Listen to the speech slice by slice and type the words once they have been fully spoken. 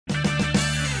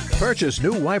Purchase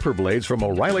new wiper blades from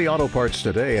O'Reilly Auto Parts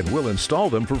today and we'll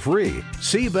install them for free.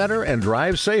 See better and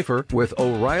drive safer with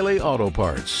O'Reilly Auto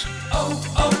Parts.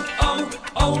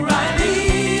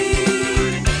 O'Reilly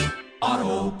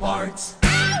Auto Parts.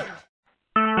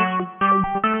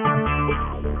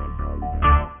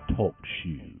 Talk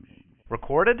shoes.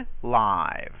 Recorded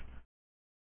live.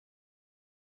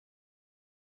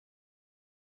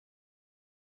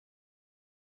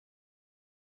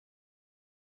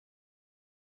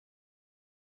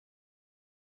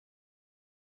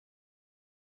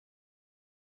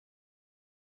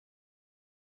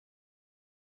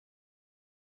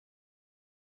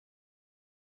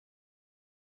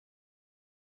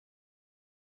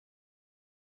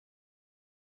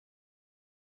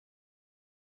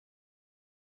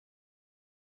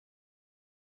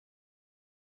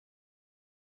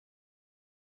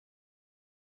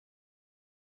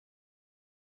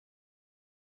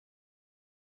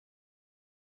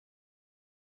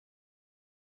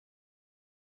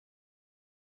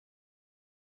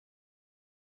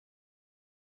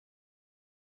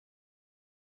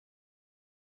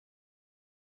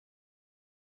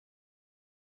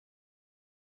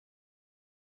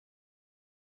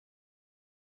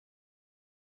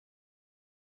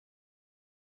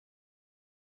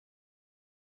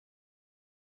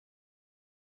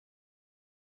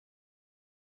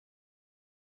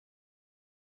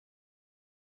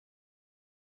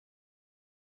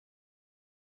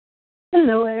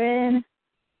 Hello, Erin.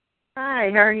 Hi,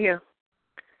 how are you?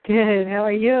 Good. How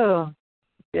are you?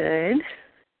 Good.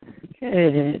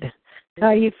 Good. How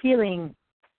are you feeling?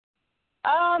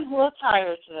 A little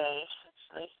tired today,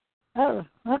 actually. Oh,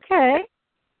 okay.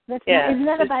 Yeah. Isn't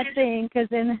that a bad thing? Because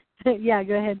then, yeah,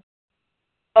 go ahead.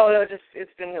 Oh, no,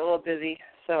 it's been a little busy,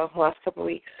 so last couple of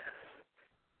weeks.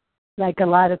 Like a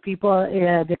lot of people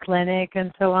at the clinic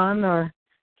and so on, or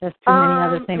just too many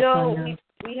other things going on? No,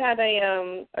 we had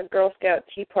a Girl Scout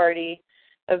Tea Party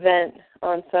event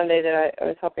on Sunday that I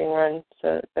was helping run,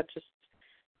 so that's just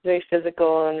very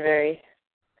physical and very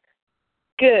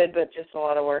good, but just a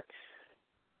lot of work.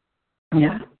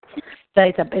 Yeah. So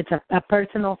it's a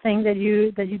personal thing that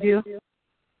you do?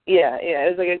 Yeah,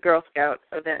 it was like a Girl Scout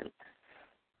event.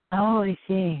 Oh, I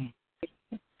see.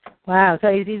 Wow. So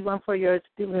is this one for your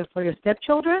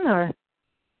stepchildren, or?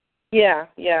 Yeah,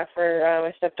 for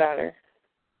my stepdaughter.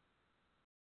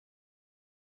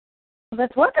 Well,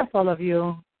 that's wonderful of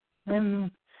you. Is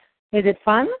it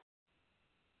fun?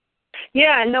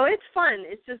 Yeah, no, it's fun.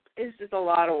 It's just a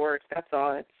lot of work. That's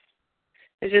all.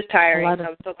 It's just tiring.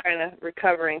 I'm still kind of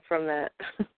recovering from that.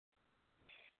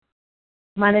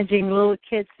 Managing little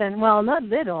kids and, well, not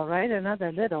little, right? They're not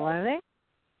that little, are they?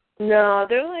 No,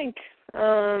 they're like,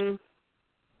 well,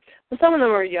 some of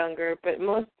them are younger, but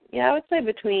most, I would say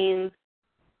between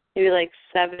maybe like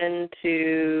 7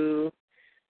 to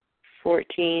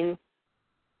 14.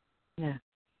 Yeah.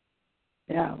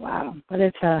 Yeah, wow. But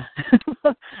it's a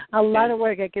lot of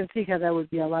work. I can see how that would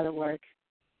be a lot of work.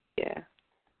 Yeah.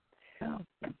 So.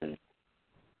 How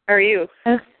are you?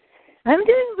 I'm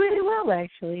doing really well,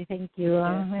 actually. Thank you.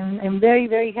 I'm very,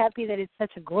 very happy that it's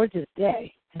such a gorgeous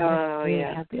day. I'm really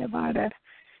happy about it.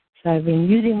 So I've been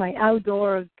using my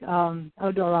outdoor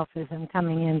office. I'm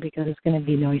coming in because it's going to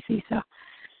be noisy. So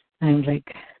I'm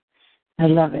like, I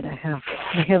love it. I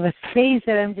have a space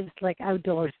that I'm just like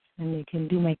outdoors, and you can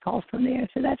do my calls from there.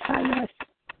 So that's fabulous.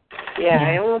 Yeah,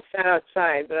 I almost sat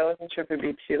outside, but I wasn't sure if it'd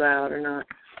be too loud or not.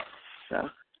 So.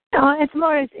 No, it's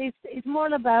more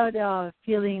about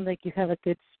feeling like you have a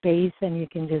good space, and you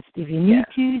can just, if you need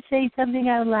to say something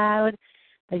out loud,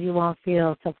 that you won't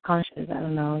feel self-conscious. I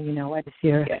don't know, what is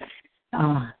your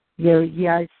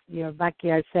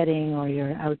backyard setting or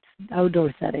your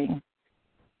outdoor setting?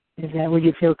 Would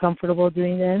you feel comfortable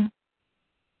doing that?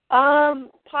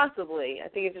 Possibly. I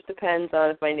think it just depends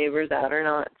on if my neighbor's out or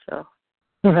not. So.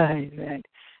 Right,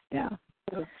 yeah.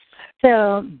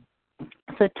 So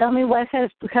tell me, how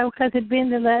has it been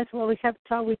the last? Well, we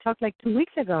talked like 2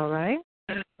 weeks ago, right?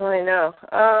 Oh, I know.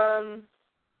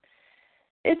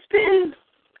 It's been,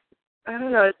 I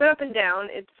don't know. It's been up and down.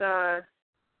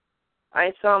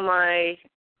 I saw my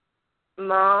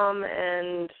mom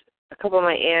and a couple of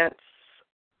my aunts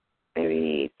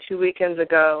maybe 2 weekends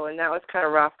ago, and that was kind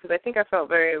of rough because I think I felt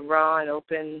very raw and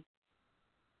open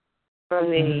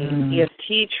from the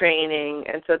EFT training,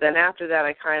 and so then after that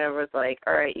I kind of was like,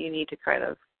 all right, you need to kind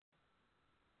of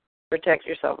protect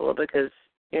yourself a little bit because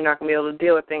you're not going to be able to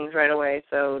deal with things right away,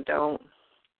 so don't,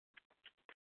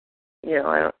 I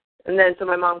don't. And then so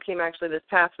my mom came actually this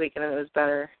past week, and it was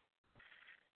better.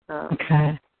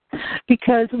 Okay.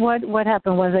 Because what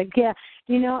happened was, like,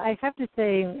 I have to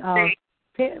say,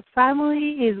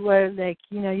 family is where, like,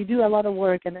 you do a lot of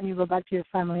work and then you go back to your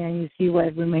family and you see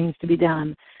what remains to be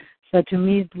done. So to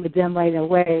meet with them right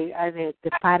away, are the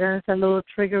patterns a little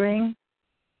triggering?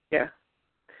 Yeah.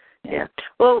 Yeah.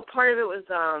 Well, part of it was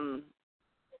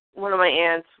one of my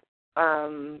aunts.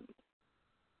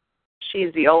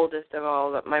 She's the oldest of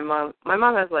all. But my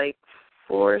mom has like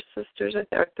 4 sisters, I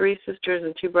think, or 3 sisters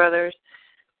and 2 brothers.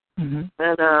 Mm-hmm.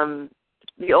 And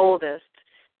the oldest,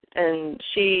 and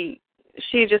she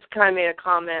just kind of made a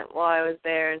comment while I was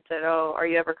there and said, "Oh, are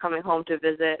you ever coming home to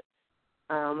visit?"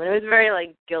 And it was a very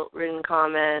like guilt-ridden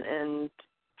comment, and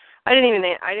I didn't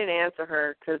answer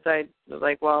her because I was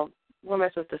like, well, what am I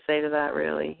supposed to say to that?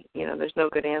 Really, there's no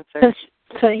good answer.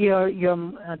 So your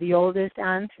the oldest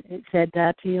aunt said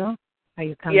that to you? Are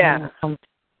you coming home?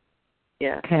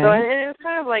 Yeah. Okay. So and it was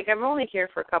kind of like, I'm only here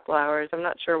for a couple hours. I'm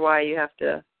not sure why you have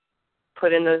to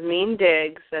put in those mean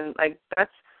digs, and like I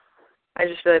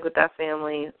just feel like with that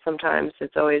family, sometimes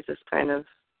it's always this kind of,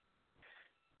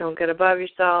 don't get above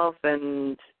yourself,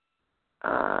 and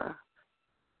I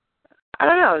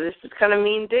don't know, this is kind of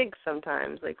mean digs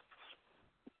sometimes, like,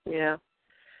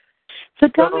 So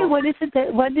tell me, what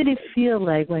did it feel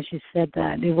like when she said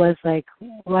that? It was like,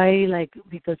 why, like,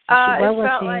 because it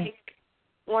felt like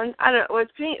one, I don't know, it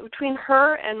was between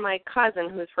her and my cousin,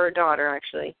 who's her daughter,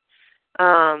 actually.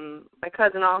 My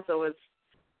cousin also was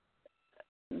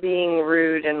being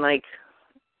rude, and like,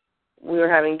 we were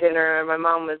having dinner, and my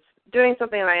mom was doing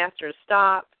something, and I asked her to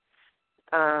stop,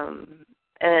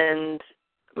 and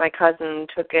my cousin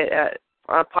took it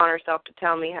upon herself to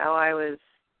tell me how I was,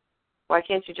 why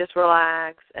can't you just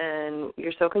relax, and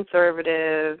you're so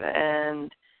conservative,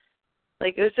 and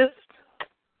like, it was just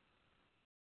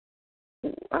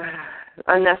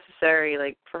unnecessary,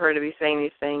 like, for her to be saying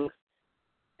these things.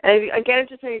 And again, it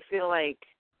just made me feel like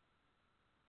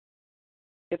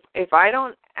if I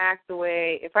don't act the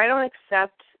way, if I don't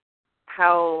accept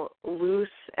how loose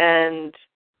and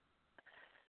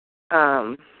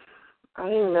I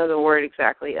don't even know the word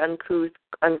exactly, uncouth,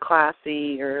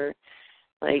 unclassy, or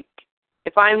like,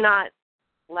 if I'm not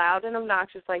loud and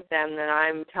obnoxious like them, then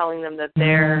I'm telling them that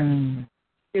they're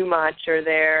too much, or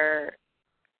they're,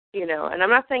 and I'm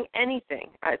not saying anything.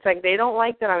 It's like they don't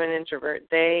like that I'm an introvert.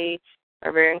 They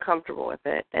are very uncomfortable with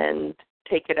it and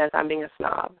take it as I'm being a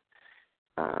snob.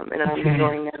 And I'm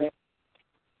ignoring that.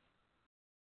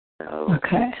 So.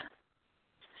 Okay.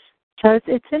 So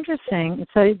it's interesting.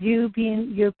 So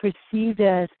you're perceived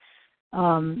as,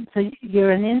 so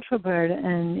you're an introvert,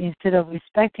 and instead of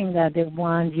respecting that, they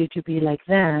want you to be like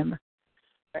them.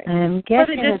 Right. And but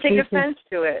they just take offense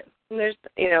to it. And there's,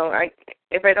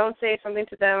 if I don't say something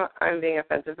to them, I'm being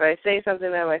offensive. If I say something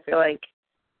to them, I feel like,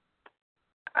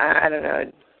 I don't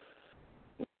know,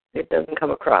 it doesn't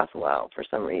come across well for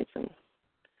some reason.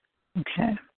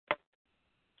 Okay.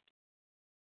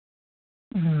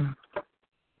 Mm.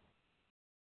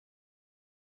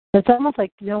 It's almost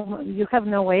like you have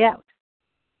no way out.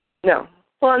 No.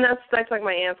 Well, and that's like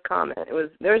my aunt's comment.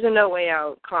 There was a no way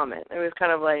out comment. It was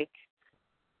kind of like,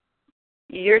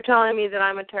 you're telling me that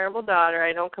I'm a terrible daughter.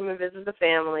 I don't come and visit the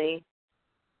family.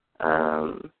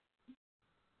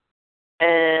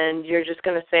 And you're just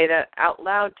going to say that out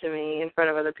loud to me in front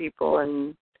of other people,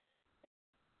 and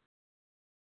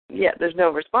yeah, there's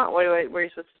no response. What are you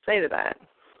supposed to say to that?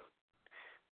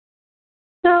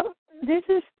 So this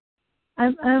is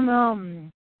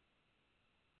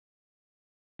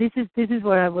this is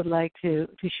what I would like to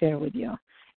share with you.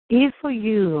 If for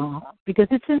you, because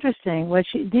it's interesting,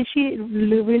 did she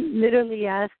literally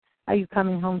ask, "Are you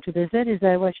coming home to visit?" Is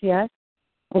that what she asked,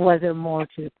 or was there more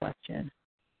to the question?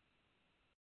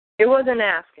 It wasn't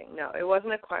asking. No, it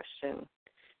wasn't a question.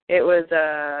 It was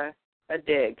a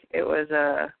dig. It was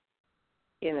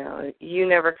you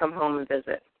never come home and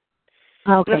visit.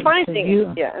 Okay. And the funny thing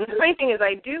is,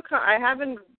 I have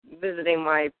been visiting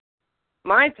my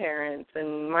parents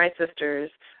and my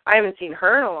sisters. I haven't seen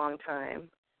her in a long time.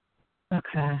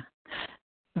 Okay.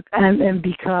 And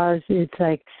because it's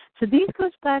like, so this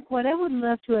goes back, what I would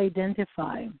love to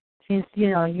identify, since you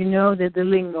know the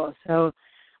lingo. So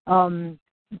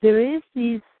there is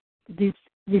this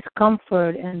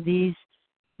discomfort and these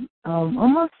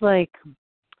almost like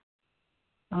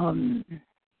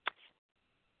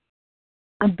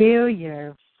a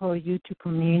barrier for you to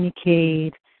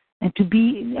communicate, and to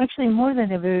be, actually more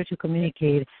than a barrier to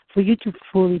communicate, for you to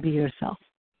fully be yourself.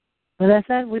 But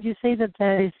would you say that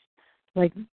is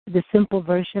like the simple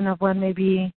version of what may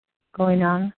be going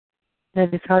on?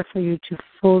 That it's hard for you to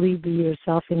fully be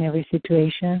yourself in every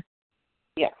situation?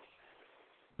 Yeah.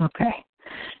 Okay.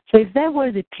 So if that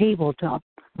were the tabletop,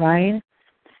 right,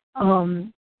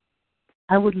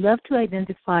 I would love to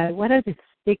identify what are the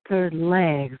thicker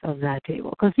legs of that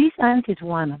table? Because this aunt is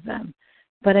one of them.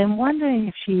 But I'm wondering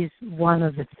if she's one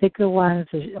of the thicker ones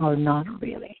or not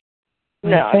really.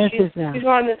 No, she's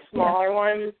one of the smaller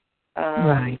ones.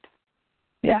 Right.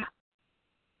 Yeah.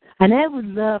 And I would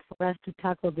love for us to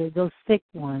tackle those thick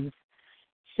ones.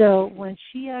 So when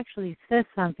she actually says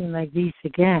something like this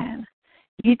again,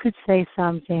 you could say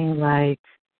something like,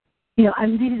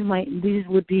 and this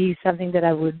would be something that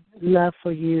I would love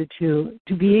for you to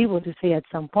be able to say at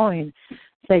some point.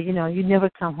 Say, you never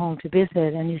come home to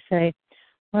visit, and you say,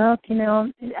 well,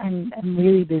 I'm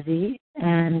really busy,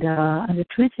 and the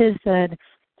truth is that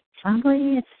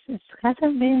family it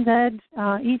hasn't been that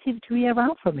easy to be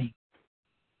around for me.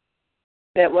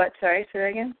 That what? Sorry, say that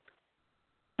again.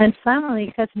 And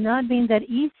family has not been that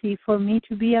easy for me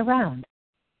to be around.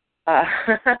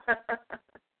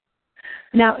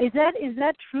 Now, is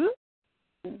that true?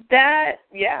 That's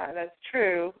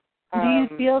true. Do you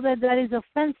feel that is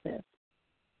offensive?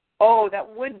 Oh, that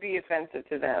would be offensive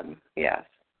to them. Yes.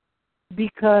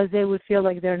 Because they would feel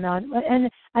like they're not, and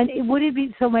would it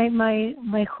be so?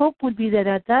 My hope would be that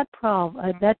at that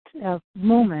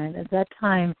moment, at that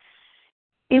time,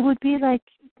 it would be like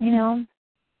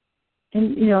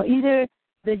either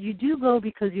that you do go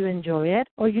because you enjoy it,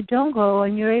 or you don't go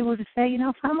and you're able to say,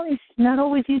 family is not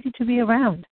always easy to be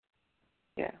around.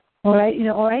 Yeah. Or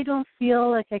I don't feel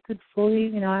like I could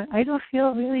fully, I don't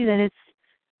feel really that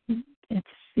it's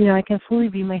I can fully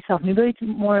be myself. Maybe it's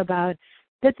more about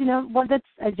that.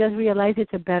 I just realized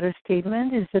it's a better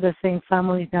statement instead of saying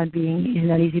family is not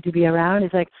easy to be around.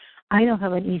 It's like I don't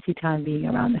have an easy time being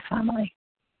around the family.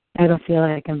 I don't feel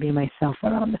like I can be myself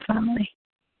around the family.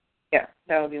 Yeah,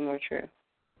 that would be more true.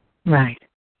 Right.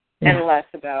 Yeah. And less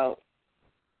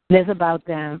about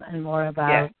them and more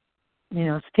about,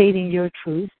 stating your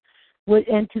truth.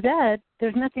 And to that,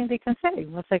 there's nothing they can say.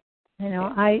 It's like,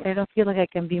 I don't feel like I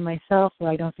can be myself, or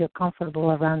I don't feel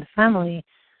comfortable around the family.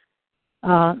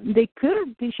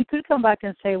 She could come back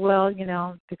and say, well,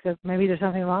 because maybe there's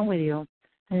something wrong with you.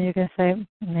 And you can say,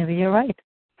 maybe you're right.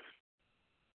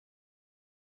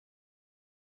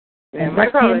 Yeah, my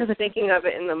problem was thinking of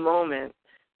it in the moment.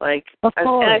 Like, of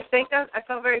course. And I think that I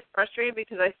felt very frustrated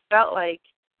because I felt like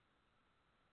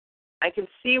I can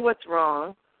see what's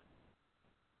wrong,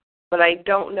 but I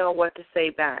don't know what to say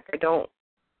back. I don't,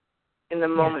 in the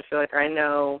moment, feel like I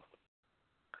know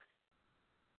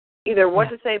either what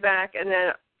to say back and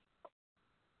then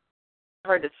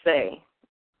hard to say.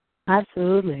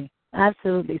 Absolutely.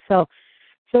 So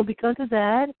because of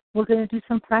that, we're going to do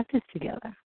some practice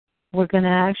together. We're going to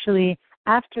actually,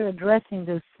 after addressing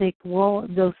those thick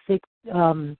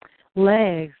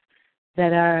legs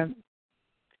that are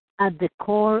at the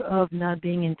core of not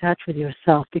being in touch with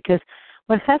yourself, because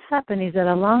what has happened is that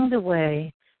along the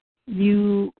way,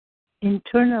 you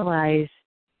internalize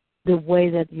the way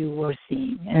that you were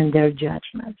seeing and their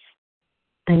judgments,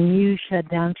 and you shut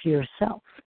down to yourself.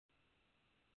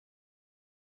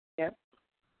 Yep.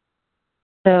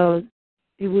 So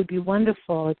it would be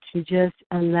wonderful to just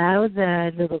allow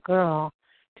that little girl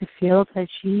to feel that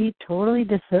she totally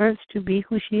deserves to be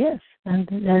who she is, and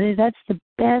that's the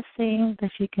best thing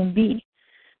that she can be,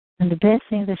 and the best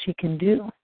thing that she can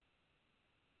do.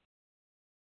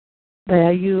 But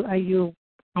are you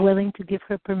willing to give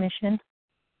her permission?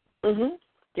 Mhm.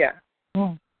 Yeah.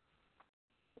 Oh.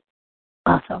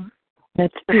 Awesome.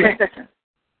 Let's do it.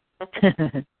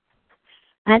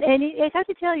 And I have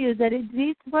to tell you that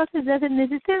this process doesn't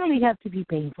necessarily have to be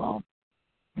painful.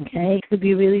 Okay? It could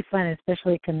be really fun,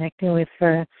 especially connecting with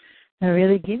her and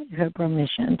really giving her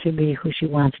permission to be who she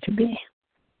wants to be.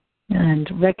 And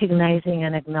recognizing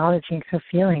and acknowledging her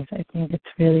feelings, I think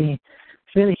it's really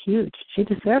huge. She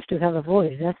deserves to have a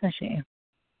voice, doesn't she?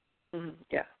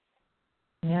 Yeah.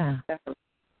 Yeah. Definitely.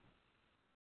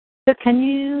 So can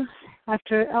you,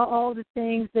 after all the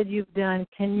things that you've done,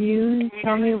 can you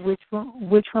tell me which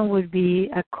one would be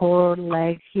a core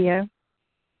leg here?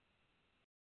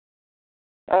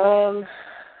 I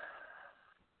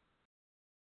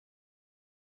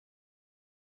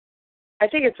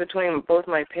think it's between both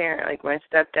my parents, like my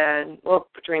stepdad. Well,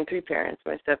 between three parents: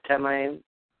 my stepdad, my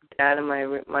dad, and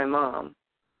my mom.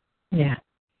 Yeah.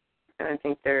 And I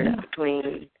think they're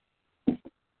between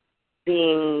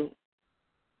being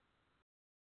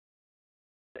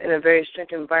in a very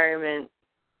strict environment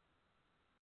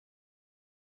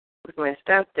with my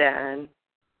stepdad,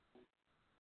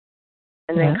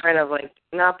 and then kind of like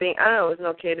not being, I don't know, it wasn't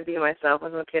okay to be myself, it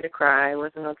wasn't okay to cry, it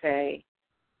wasn't okay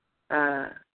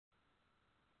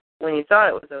when you thought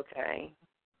it was okay,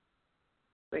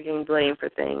 getting blamed for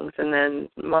things, and then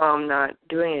mom not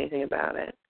doing anything about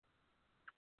it.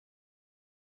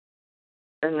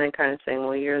 and then kind of saying,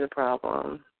 well, you're the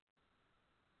problem.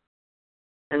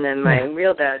 And then my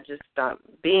real dad just stopped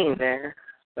being there.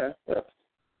 So,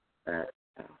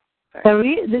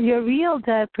 your real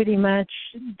dad pretty much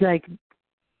like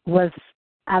was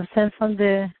absent from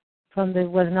the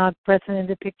was not present in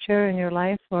the picture in your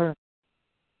life, or?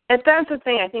 And that's the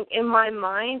thing. I think in my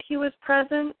mind he was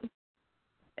present,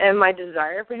 and my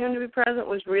desire for him to be present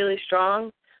was really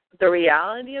strong. The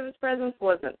reality of his presence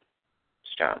wasn't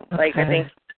strong. Okay. Like, I think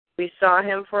we saw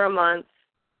him for a month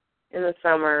in the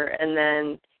summer, and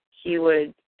then he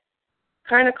would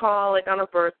kind of call, like, on a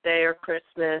birthday or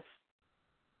Christmas.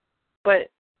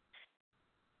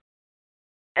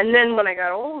 And then when I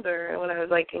got older, when I was,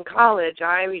 like, in college,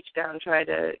 I reached out and tried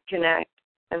to connect.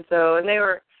 And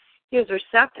he was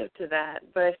receptive to that,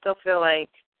 but I still feel like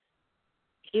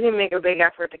he didn't make a big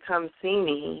effort to come see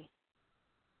me.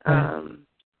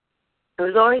 It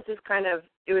was always just kind of,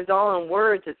 it was all in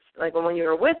words. It's like when you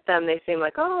were with them, they seemed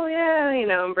like, oh, yeah,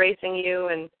 embracing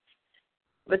you.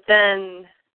 But then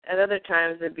at other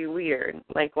times it'd be weird.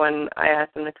 Like when I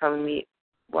asked them to come and meet,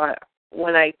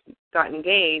 when I got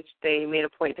engaged, they made a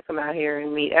point to come out here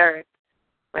and meet Eric,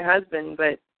 my husband,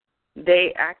 but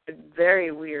they acted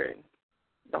very weird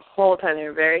the whole time. They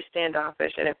were very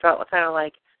standoffish, and it felt kind of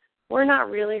like, we're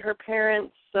not really her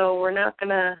parents, so we're not going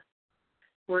to,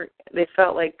 they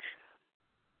felt like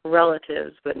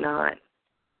relatives, but not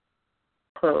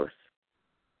close.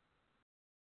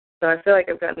 So I feel like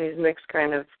I've gotten these mixed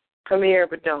kind of, come here,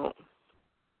 but don't.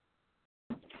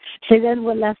 Say that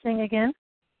one last thing again?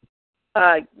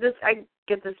 I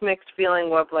get this mixed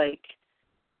feeling of, like,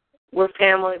 we're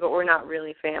family, but we're not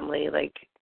really family. Like,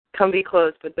 come be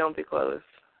close, but don't be close.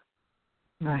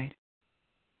 Right.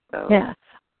 So.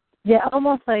 Yeah,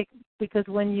 almost like, because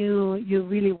when you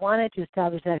really wanted to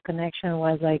establish that connection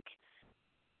was like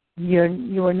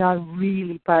you were not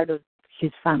really part of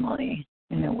his family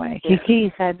in a way. Yeah.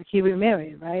 He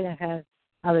remarried, right? And had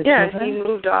other children. Yeah, he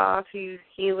moved off. He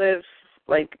lived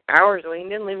like hours away. He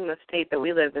didn't live in the state that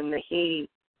we lived in. He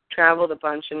traveled a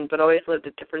bunch, but always lived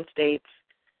at different states,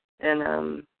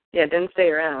 and didn't stay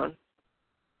around.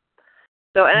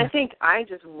 So, and I think I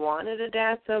just wanted a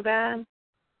dad so bad.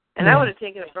 And I would have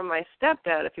taken it from my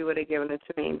stepdad if he would have given it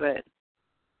to me, but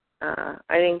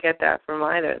I didn't get that from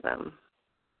either of them.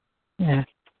 Yeah.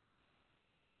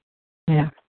 Yeah.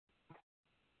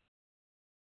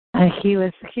 And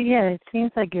it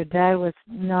seems like your dad was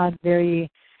not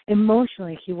very,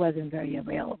 emotionally, he wasn't very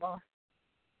available.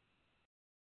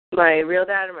 My real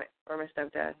dad or my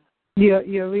stepdad? Your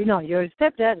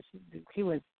stepdad, he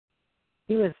was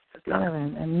kind of,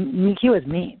 he was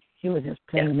mean. He was just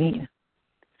plain mean.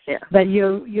 Yeah. But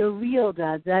your real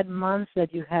dad, that time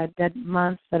that you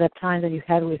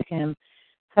had with him,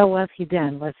 how was he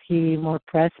then? Was he more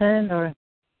present or?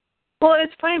 Well,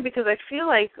 it's funny because I feel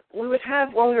like we would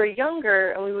have, when we were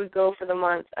younger and we would go for the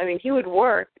month, I mean, he would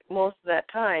work most of that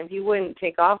time. He wouldn't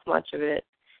take off much of it.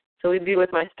 So we'd be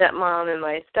with my stepmom and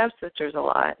my stepsisters a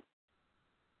lot.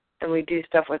 And we'd do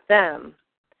stuff with them.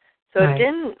 So It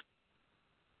didn't,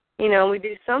 we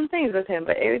do some things with him,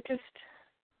 but it would just,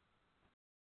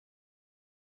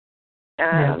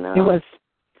 I don't know.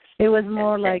 It was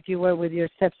more like you were with your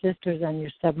stepsisters and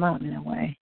your stepmom in a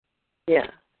way. Yeah.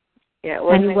 Yeah, it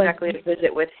wasn't exactly a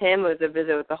visit with him. It was a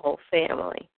visit with the whole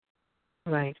family.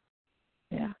 Right.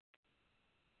 Yeah.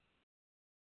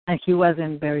 And he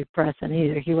wasn't very present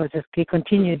either. He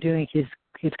continued doing his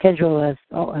schedule as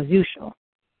usual.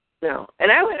 No.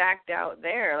 And I would act out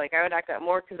there. Like, I would act out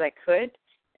more because I could.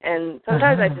 And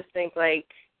sometimes I just think, like,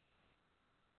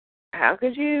 how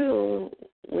could you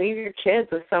leave your kids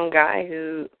with some guy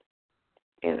who,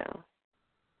 I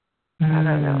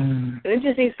don't know. Didn't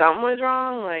you see something was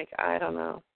wrong? Like, I don't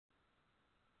know.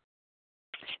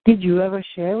 Did you ever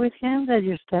share with him that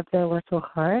your stepdad was so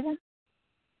hard?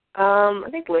 I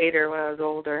think later when I was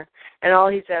older. And all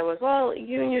he said was, well,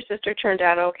 you and your sister turned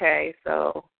out okay,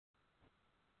 so.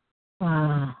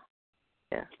 Wow.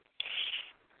 Yeah.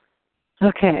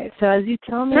 Okay, so as you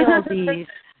tell me all these,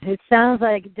 it sounds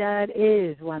like Dad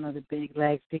is one of the big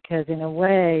legs because in a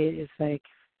way it's like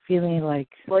feeling like...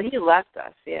 Well, he left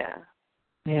us, yeah.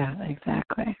 Yeah,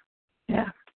 exactly. Yeah.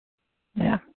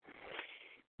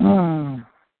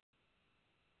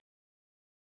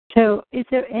 So is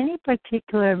there any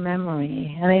particular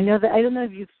memory, and I don't know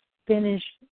if you finished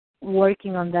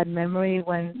working on that memory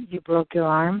when you broke your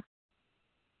arm?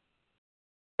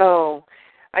 Oh,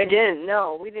 I didn't.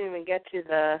 No, we didn't even get to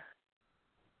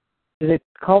the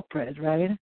culprit,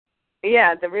 right?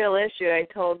 Yeah, the real issue. I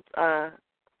told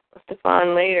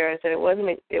Stefan later. I said it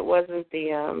wasn't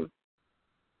the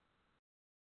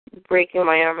breaking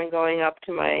my arm and going up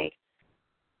to my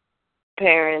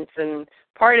parents, and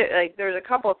part of, like, there's a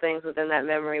couple of things within that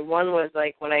memory. One was,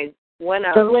 like, when I went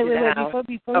out so wait, to the house.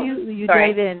 Before you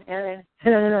sorry. dive in, Erin,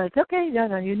 no, it's okay.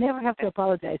 No, you never have to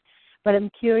apologize. But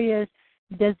I'm curious,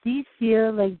 does this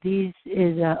feel like this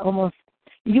is almost,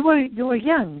 you were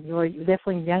young. You were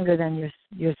definitely younger than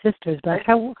your sisters, but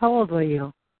how old were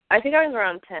you? I think I was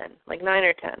around 10, like 9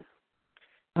 or 10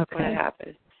 when it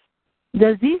happened.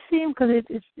 Does this seem, because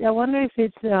it's, I wonder if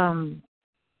it's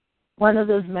one of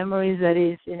those memories that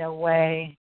is, in a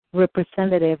way,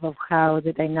 representative of how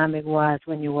the dynamic was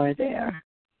when you were there?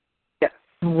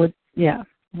 Yeah.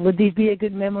 Would this be a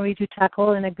good memory to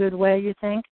tackle in a good way, you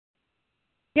think?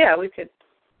 Yeah, we could.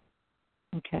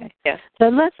 Okay. Yeah. So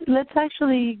let's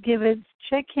actually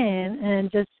check in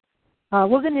and just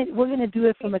we're gonna do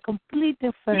it from a complete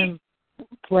different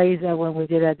place than when we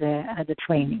did at the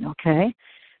training. Okay.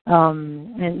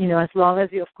 And you know, as long as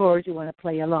you, of course, you want to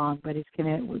play along, but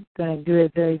we're gonna do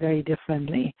it very, very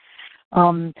differently.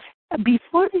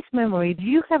 Before this memory, do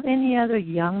you have any other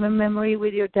young memory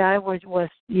with your dad where it was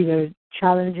either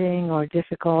challenging or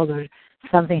difficult or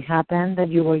something happened that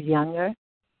you were younger?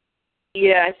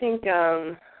 Yeah, I think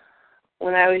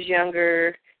when I was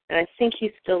younger, and I think he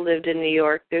still lived in New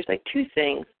York, there's like two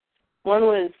things. One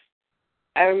was,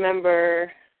 I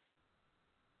remember,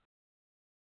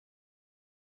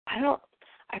 I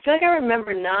feel like I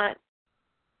remember not,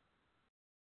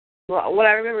 well, what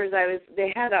I remember is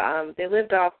they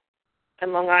lived off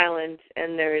on Long Island,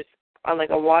 and there's on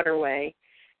like a waterway,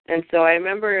 and so I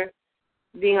remember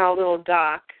being on a little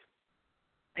dock,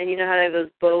 and you know how they have those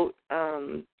boat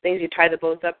things you tie the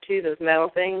boats up to, those metal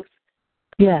things?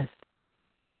 Yes.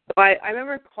 So I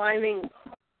remember climbing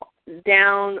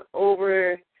down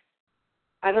over,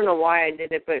 I don't know why I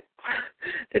did it, but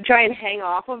to try and hang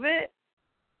off of it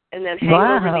and then hang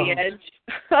over the edge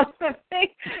of the thing.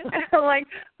 And I'm like,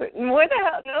 what the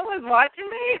hell? No one's watching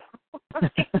me?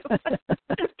 What the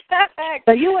heck?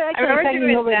 So you were actually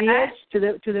hanging over the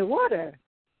edge to the water.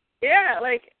 Yeah,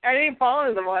 like, I didn't fall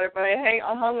into the water, but I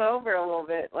hung over a little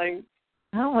bit. Like,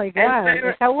 oh, my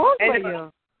God. How old were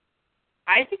you?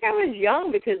 I think I was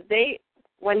young because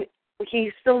when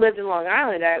he still lived in Long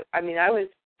Island, I was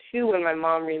 2 when my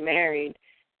mom remarried.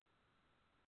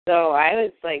 So I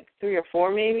was like 3 or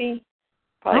 4 maybe.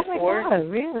 Probably 4. Oh, my God,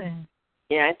 really?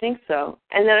 Yeah, I think so.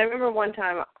 And then I remember one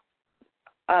time,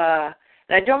 and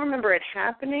I don't remember it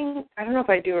happening. I don't know if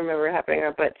I do remember it happening or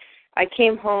not, but I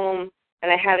came home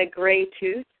and I had a gray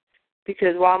tooth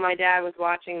because while my dad was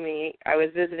watching me, I was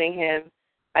visiting him.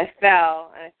 I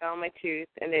fell, and I fell on my tooth,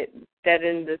 and it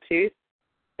deadened the tooth.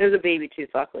 It was a baby tooth,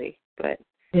 luckily, but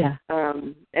yeah.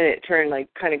 And it turned like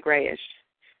kind of grayish.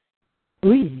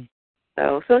 Oui.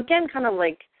 So again, kind of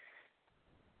like,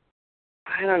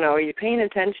 I don't know. Are you paying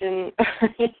attention?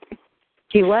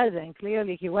 He wasn't.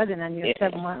 Clearly, he wasn't, and your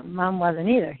stepmom wasn't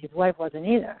either. His wife wasn't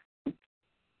either.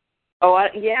 Oh,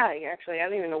 yeah. Actually, I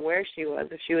don't even know where she was.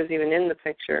 If she was even in the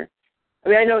picture. I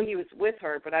mean, I know he was with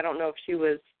her, but I don't know if she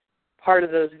was part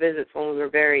of those visits when we were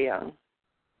very young.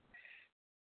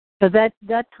 So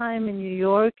that time in New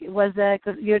York, was that,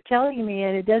 because you're telling me,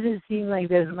 and it doesn't seem like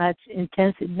there's much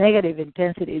negative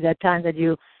intensity, that time that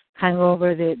you hung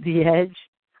over the edge,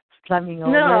 climbing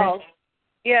over? No.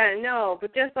 Yeah, no,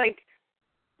 but just like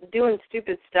doing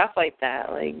stupid stuff like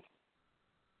that, like.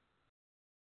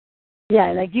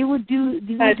 Yeah, like you would do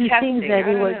things that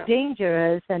were know.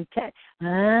 dangerous and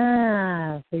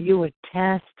so you were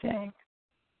testing.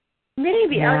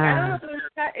 Maybe. Yeah. I don't know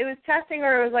if it was testing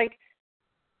or it was like,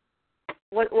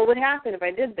 what would happen if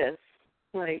I did this?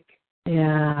 Like.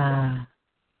 Yeah.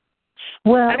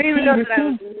 Well, I don't even know that I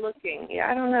was looking. Yeah,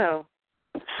 I don't know.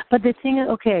 But the thing is,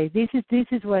 okay, this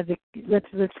is where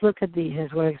let's look at these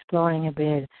as we're exploring a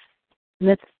bit.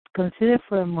 Let's consider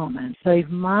for a moment. So if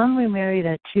Mom remarried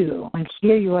at 2, and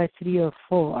here you are 3 or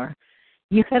 4,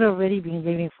 you had already been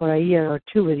living for a year or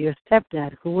 2 with your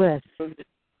stepdad, who was.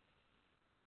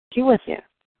 He was,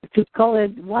 to call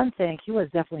it one thing, he was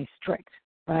definitely strict,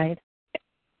 right?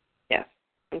 Yeah,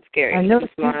 and scary. And no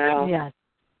smile. Yes,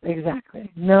 exactly.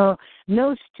 No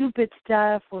stupid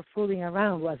stuff or fooling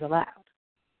around was allowed.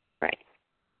 Right.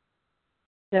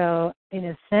 So, in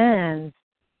a sense,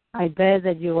 I bet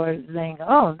that you were saying,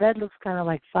 oh, that looks kind of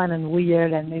like fun and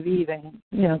weird and maybe even,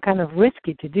 kind of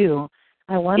risky to do.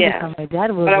 I wonder how my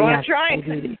dad will react to my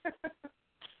duty.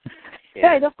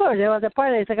 Right, of course. There was a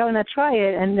part that's like, I want to try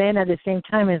it. And then at the same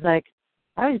time, it's like,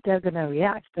 how is Dad going to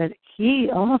react? But he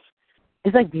almost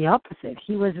is like the opposite.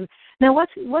 He was. Now, was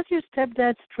your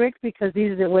stepdad strict because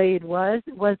this is the way it was?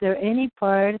 Was there any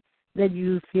part that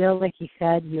you feel like he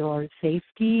had your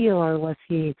safety, or was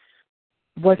he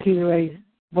very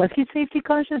was he safety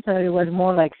conscious, or it was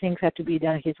more like things had to be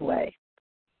done his way?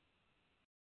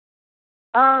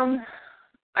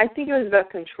 I think it was about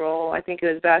control. I think it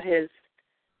was about his.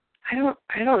 I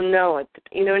don't know.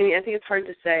 You know what I mean? I think it's hard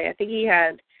to say. I think he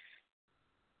had.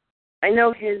 I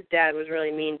know his dad was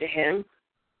really mean to him.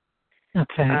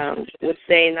 Okay. Would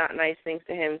say not nice things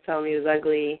to him, tell him he was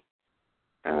ugly.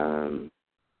 And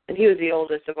he was the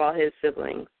oldest of all his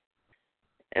siblings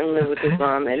and lived with his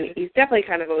mom. And he's definitely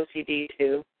kind of OCD,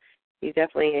 too. He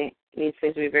definitely needs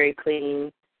things to be very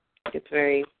clean. Gets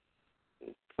very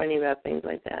funny about things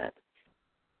like that.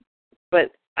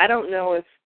 But I don't know if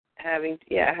having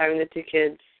the two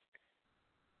kids,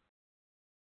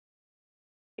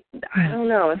 I don't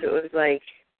know if it was like,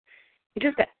 he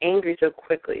just got angry so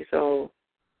quickly. So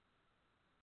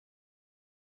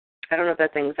I don't know if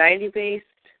that's anxiety-based.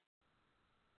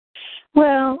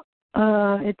 Well,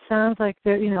 it sounds like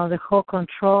the whole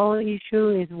control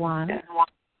issue is one. Yeah.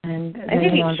 And I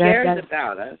think he cares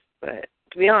about us, but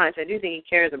to be honest, I do think he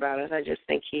cares about us. I just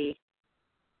think he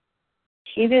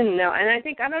didn't know. And I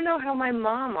don't know how my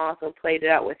mom also played it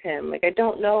out with him. Like, I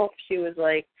don't know if she was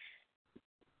like,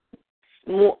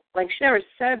 more, like she never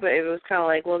said, but it was kind of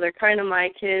like, well, they're kind of my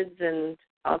kids, and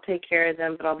I'll take care of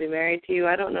them, but I'll be married to you.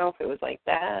 I don't know if it was like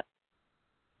that.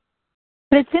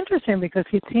 But it's interesting because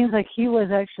it seems like he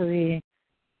was actually,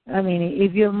 I mean,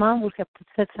 if your mom would have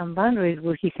set some boundaries,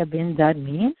 would he have been that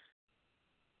mean?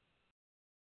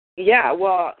 Yeah,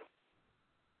 well,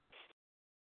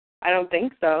 I don't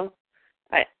think so.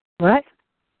 What?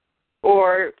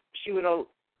 Or she would have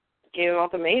gave him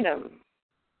ultimatum.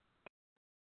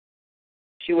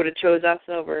 She would have chose us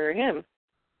over him.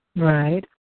 Right.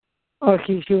 Or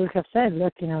she would have said,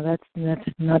 look, that's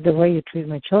not the way you treat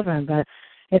my children. But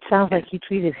it sounds like he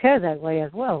treated her that way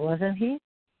as well, wasn't he?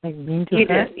 Like mean to her? He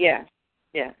did, yeah.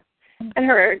 Yeah. And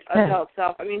her adult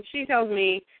self, I mean, she tells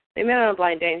me, they met on a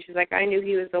blind date, and she's like, I knew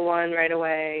he was the one right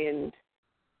away. And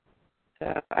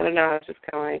so, I don't know, it's just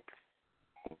kind of like,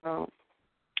 well,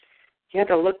 you have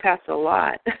to look past a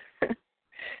lot.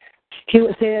 Say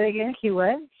that again? He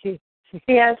what? She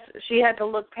had to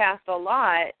look past a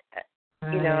lot,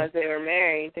 as they were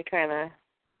married to kind of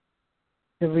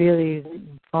to really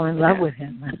fall in love with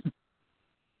him.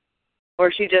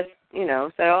 Or she just,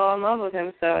 said, oh, I'm in love with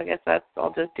him, so I guess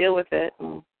I'll just deal with it,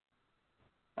 and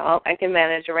I can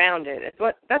manage around it.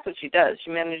 That's what she does.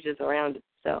 She manages around it,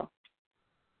 so.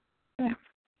 Yeah.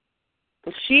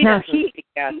 And she doesn't speak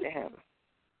out to him.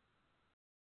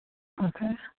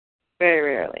 Okay.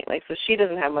 Very rarely. So she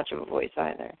doesn't have much of a voice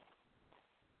either.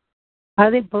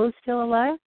 Are they both still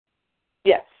alive?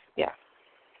 Yes, yeah.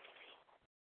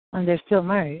 And they're still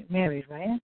married,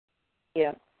 right?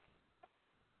 Yeah.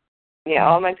 Yeah,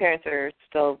 all my parents are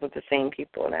still with the same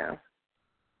people now.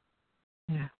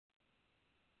 Yeah.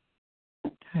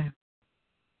 Okay.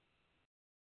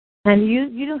 And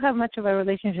you don't have much of a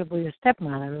relationship with your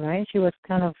stepmother, right? She was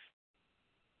kind of...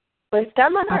 My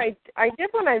stepmother, I did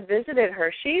when I visited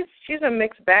her. She's a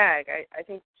mixed bag. I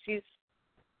think she's,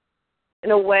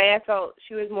 in a way, I felt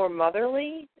she was more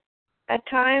motherly at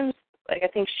times. I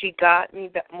think she got me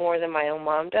more than my own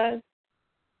mom does.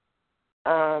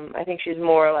 I think she's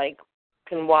more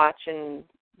can watch and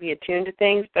be attuned to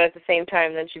things, but at the same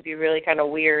time, then she'd be really kind of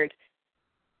weird.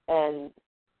 And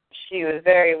she was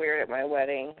very weird at my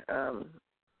wedding.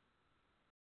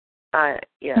 I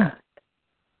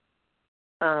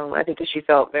think that she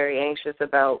felt very anxious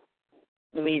about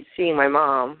me seeing my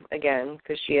mom again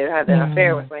because she had an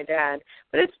affair with my dad.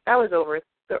 But that was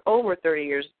over 30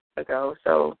 years ago.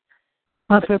 So,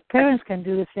 well, her parents can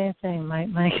do the same thing. My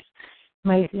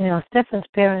Stefan's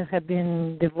parents have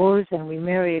been divorced, and we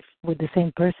married with the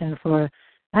same person for,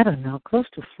 I don't know, close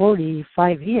to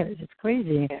 45 years. It's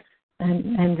crazy. Yeah.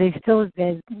 And they still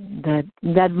get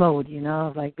that mode,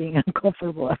 of being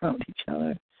uncomfortable around each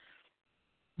other.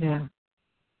 Yeah.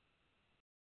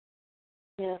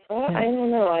 Yeah, so I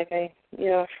don't know.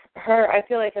 Her, I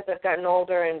feel like as I've gotten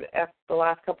older and after the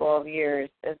last couple of years,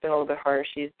 it's been a little bit harder.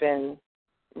 She's been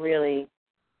really,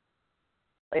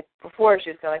 before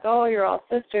she was kind of oh, you're all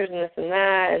sisters and this and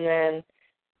that. And then,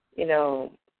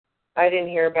 I didn't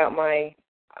hear about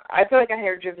I feel like I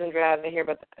heard dribs and drabs. I hear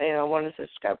about, one of the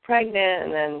sisters got pregnant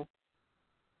and then,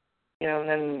 and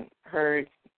then heard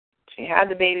she had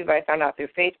the baby, but I found out through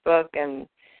Facebook. And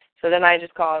so then I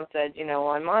just called and said,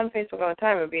 I'm on Facebook all the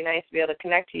time. It would be nice to be able to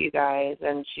connect to you guys.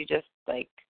 And she just,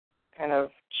 kind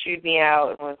of chewed me out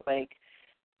and was like,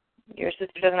 your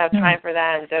sister doesn't have time for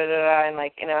that, and da-da-da, and,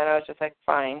 and I was just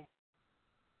fine.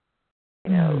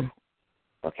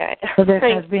 Okay. So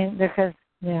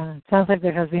it sounds like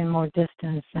there has been more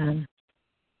distance and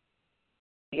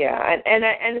Yeah, and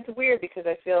it's weird because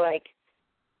I feel like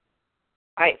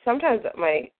sometimes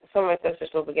some of my sisters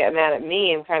will get mad at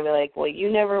me and kind of be like, well, you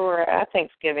never were at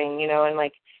Thanksgiving, and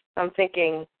like I'm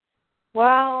thinking,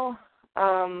 well,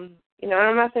 and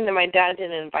I'm not saying that my dad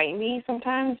didn't invite me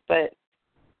sometimes, but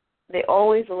they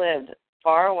always lived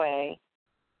far away,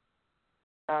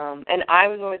 and I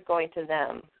was always going to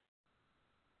them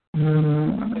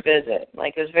to visit.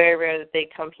 Like, it was very rare that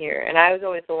they'd come here, and I was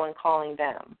always the one calling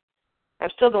them. I'm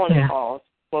still the one who calls,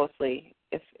 mostly,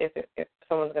 if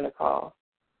someone's going to call.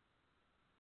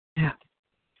 Yeah.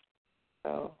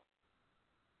 So,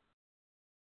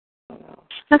 I don't know.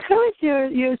 Now, how is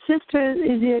your sister?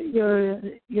 Is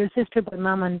it your sister by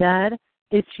mom and dad?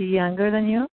 Is she younger than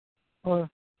you, or?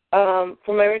 For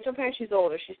my original parents, she's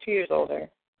older. She's 2 years older.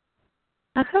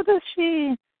 And how does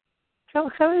she? How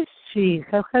is she?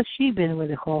 How has she been with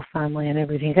the whole family and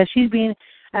everything? Has she been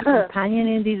a companion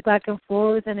in these back and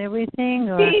forth and everything?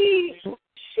 Or?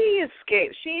 She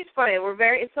escaped. She's funny.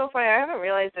 It's so funny. I haven't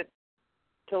realized it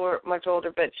till we're much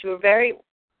older, but we're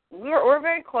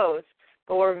very close,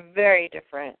 but we're very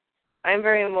different. I'm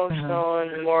very emotional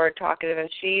and more talkative, and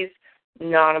she's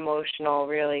not emotional,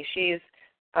 really. She's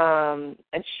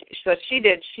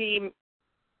she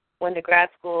went to grad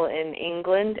school in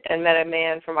England and met a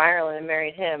man from Ireland and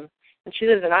married him, and she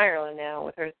lives in Ireland now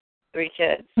with her 3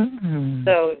 kids. Mm-hmm.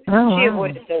 So she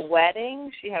avoided the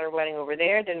wedding. She had her wedding over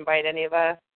there, didn't invite any of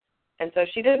us, and so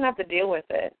she doesn't have to deal with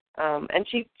it. And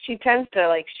she tends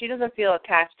to, she doesn't feel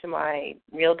attached to my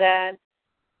real dad.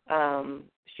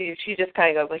 She just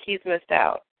kind of goes, he's missed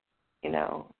out, And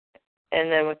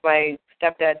then with my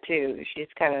stepdad too,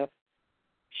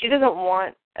 she doesn't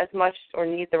want as much or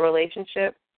need the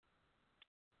relationship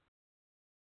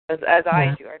as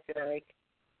I do. I feel like,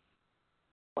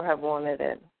 or have wanted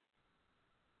it.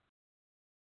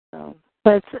 So.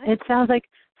 But it sounds like.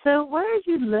 So where are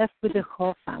you left with the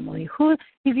whole family? Who,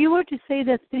 if you were to say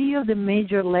that 3 of the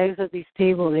major legs of this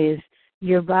table is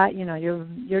your dad,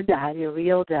 your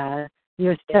real dad,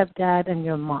 your stepdad, and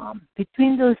your mom.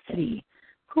 Between those 3,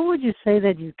 who would you say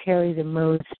that you carry the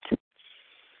most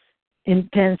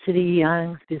intensity,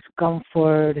 angst,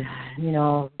 discomfort?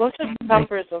 Most of the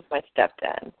discomfort was my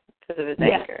stepdad because of his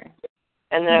anger,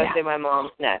 and then I would say my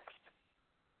mom's next.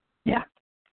 Yeah.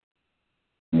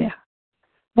 Yeah.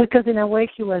 Because in a way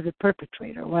he was a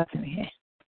perpetrator, wasn't he?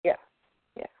 Yeah.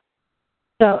 Yeah.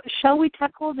 So shall we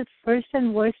tackle the first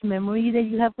and worst memory that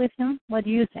you have with him? What do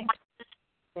you think?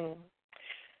 You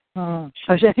want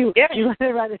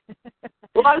to write it?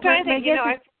 Well, I'm trying to think. I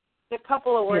have a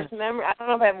couple of worst memories. I don't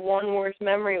know if I have one worst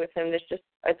memory with him.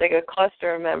 It's like a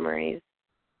cluster of memories.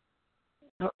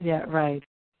 Oh, yeah, right.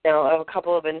 Of a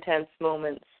couple of intense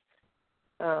moments.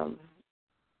 I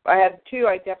have 2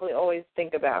 I definitely always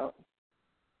think about.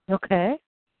 Okay.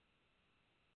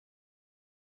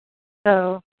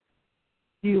 So,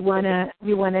 do you wanna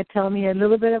tell me a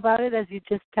little bit about it as you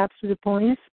just tap through the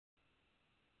points?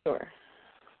 Sure.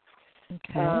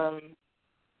 Okay.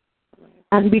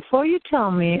 And before you tell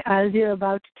me, as you're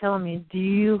about to tell me, do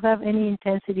you have any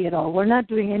intensity at all? We're not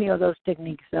doing any of those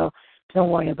techniques, so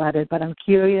don't worry about it. But I'm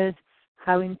curious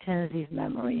how intense this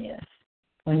memory is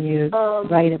when you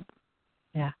write it.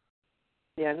 Yeah.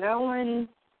 Yeah, that one.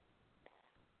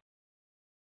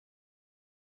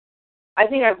 I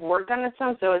think I've worked on it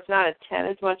some, so it's not a 10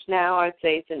 as much now. I'd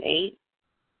say it's an 8.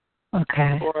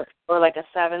 Okay. Or like a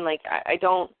 7. Like I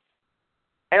don't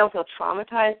feel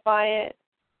traumatized by it,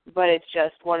 but it's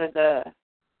just one of the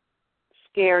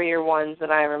scarier ones that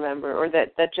I remember, or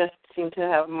that just seem to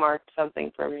have marked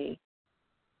something for me.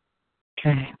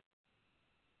 Okay.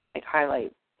 Like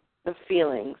highlight the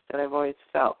feelings that I've always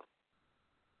felt.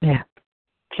 Yeah.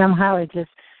 Somehow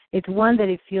it's one that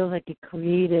it feels like it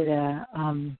created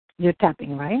you're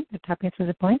tapping, right? You're tapping through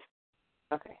the points?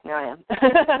 Okay, now I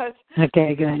am.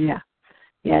 Okay, good, yeah.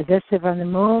 Yeah, just from the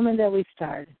moment that we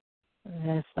start.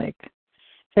 That's like,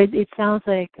 so it sounds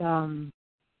like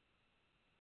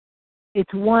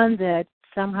it's one that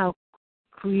somehow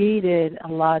created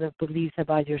a lot of beliefs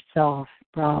about yourself,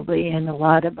 probably, and a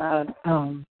lot about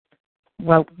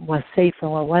what was safe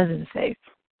and what wasn't safe.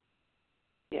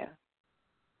 Yeah.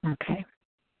 Okay.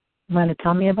 You want to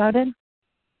tell me about it?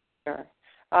 Sure.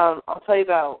 I'll tell you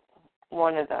about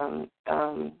one of them.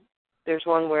 There's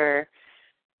one where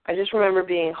I just remember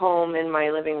being home in my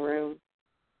living room,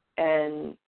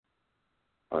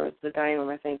 or it's the dining room,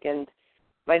 I think, and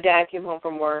my dad came home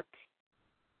from work,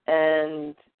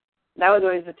 and that was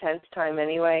always a tense time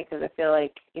anyway, because I feel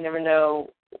like you never know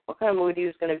what kind of mood he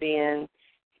was going to be in.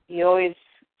 He always,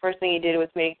 first thing he did was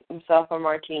make himself a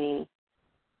martini.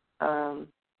 And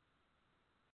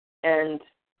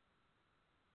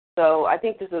so I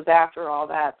think this was after all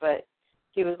that, but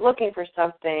he was looking for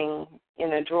something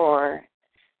in a drawer,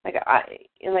 it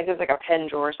was like a pen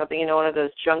drawer or something, one of those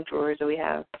junk drawers that we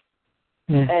have.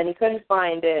 Yeah. And he couldn't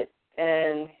find it,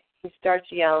 and he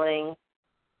starts yelling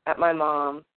at my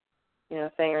mom,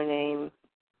 saying her name,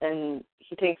 and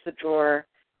he takes the drawer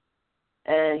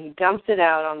and he dumps it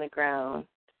out on the ground.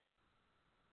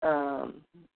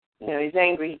 He's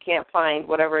angry. He can't find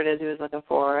whatever it is he was looking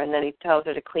for, and then he tells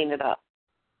her to clean it up.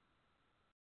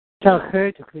 Tell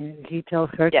her to clean it. He tells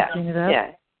her to clean it up?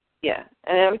 Yeah.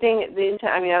 And everything,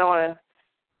 I don't want to,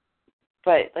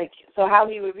 but, so how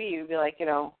he would be like,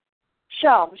 Michelle,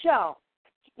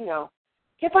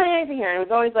 can't find anything here. And it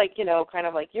was always like, kind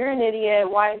of like, you're an idiot.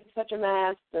 Why is it such a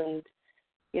mess? And,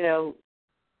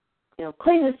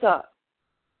 clean this up.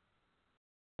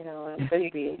 And so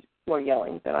he'd be more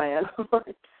yelling than I am.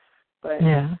 But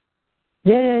yeah.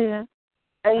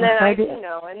 And then I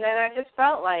just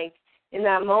felt like in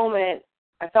that moment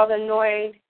I felt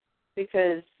annoyed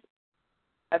because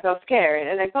I felt scared,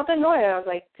 and I felt annoyed. I was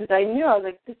like, because I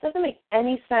knew this doesn't make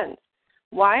any sense.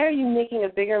 Why are you making a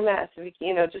bigger mess?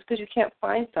 If just because you can't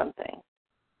find something.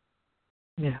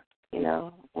 Yeah.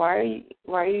 Why are you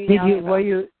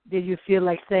Did you feel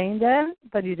like saying that?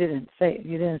 But you didn't say it.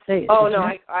 You didn't say it. Oh no,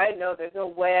 I know. There's no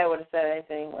way I would have said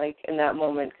anything in that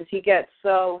moment, because he gets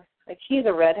so he's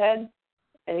a redhead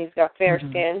and he's got fair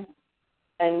skin,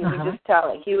 and you just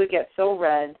tell he would get so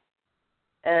red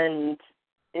and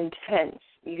intense.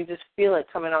 You could just feel it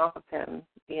coming off of him,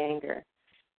 the anger.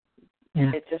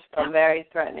 Yeah. It just felt very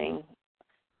threatening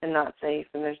and not safe,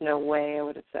 and there's no way I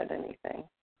would have said anything.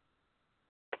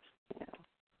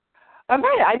 I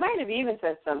might have even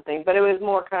said something, but it was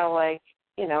more kind of like,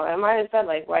 I might have said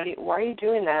why are you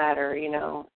doing that, or I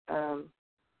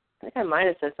think I might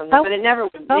have said something, but it never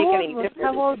would make any difference.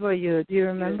 How old were you? Do you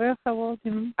remember how old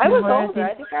you were? I was older.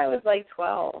 I think I was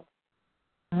 12.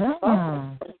 Oh.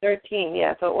 12, 13,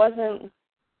 yeah. So it wasn't,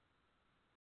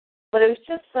 but it was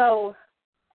just so.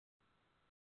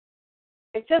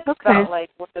 It just felt like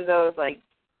one of those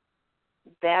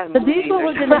bad movies. But this is what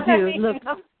we're gonna do. Look.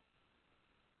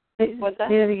 What's that?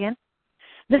 Say it again.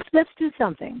 Let's do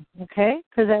something, okay?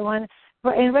 Because I want.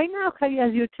 And right now,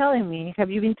 as you're telling me, have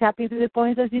you been tapping to the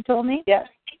points as you told me? Yes.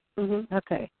 Mm-hmm.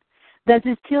 Okay. Does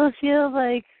it still feel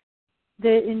like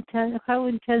the intense? How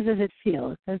intense does it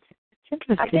feel? That's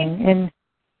interesting.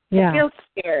 It feels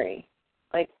scary.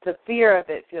 The fear of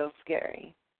it feels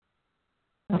scary.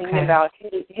 Okay. Thinking about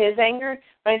his anger.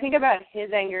 When I think about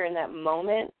his anger in that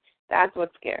moment, that's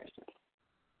what scares me.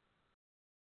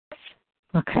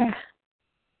 Okay.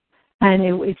 And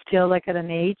it's still at an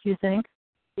age, you think?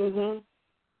 Mhm.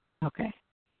 Okay.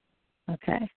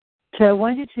 So I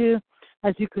want you to,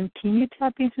 as you continue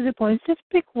tapping to the points, just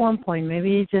pick one point.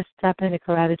 Maybe just tap in the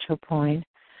collateral point.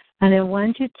 And I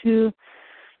want you to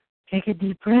take a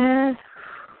deep breath,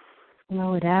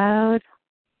 blow it out.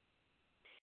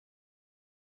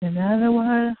 Another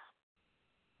one.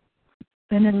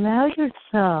 And allow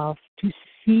yourself to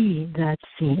see that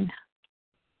scene.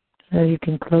 So you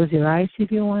can close your eyes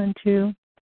if you want to.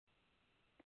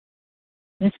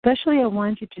 Especially, I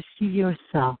want you to see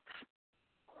yourself.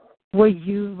 Were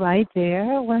you right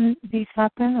there when this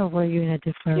happened, or were you in a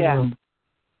different room?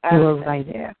 You were right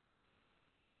there.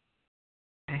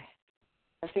 Okay.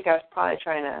 I think I was probably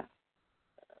trying to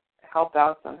help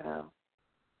out somehow.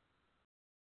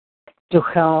 To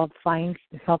help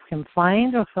him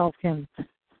find, or help him?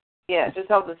 Yeah, just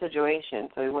help the situation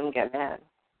so he wouldn't get mad.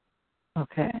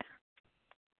 Okay.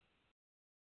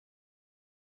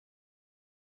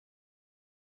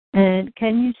 And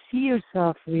can you see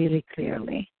yourself really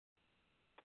clearly?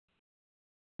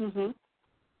 Mhm.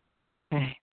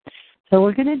 Okay. So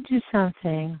we're going to do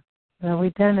something that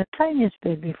we've done a tiniest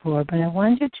bit before, but I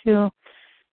want you to,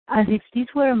 as if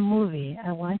this were a movie,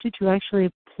 I want you to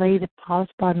actually play the pause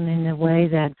button in a way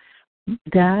that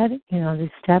Dad, the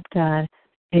stepdad,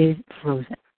 is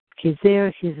frozen. He's there.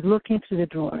 He's looking through the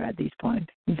drawer at this point.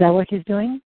 Is that what he's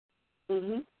doing?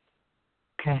 Mhm.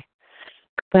 Okay.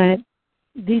 But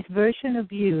this version of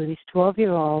you, this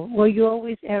 12-year-old, were you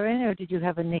always Erin, or did you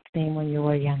have a nickname when you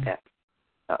were younger?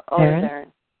 Yeah. Always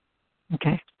Erin.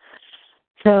 Okay.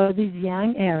 So this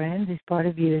young Erin, this part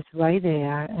of you is right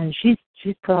there, and she's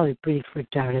probably pretty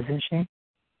freaked out, isn't she?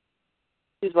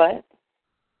 She's what?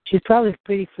 She's probably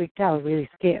pretty freaked out, really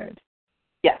scared.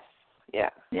 Yes. Yeah.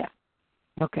 Yeah.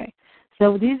 Okay.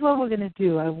 So this is what we're going to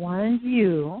do. I want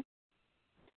you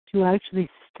to actually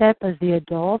step as the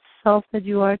adult self that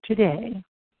you are today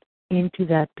into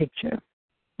that picture.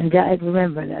 And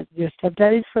remember that your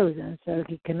stepdad is frozen, so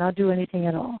he cannot do anything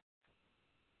at all.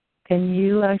 Can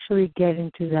you actually get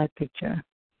into that picture?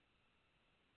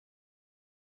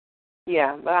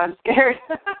 Yeah, but I'm scared.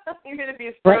 You're going to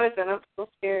be frozen. I'm so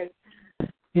scared.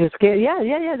 You're scared?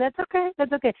 Yeah. That's okay.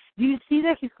 Do you see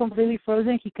that he's completely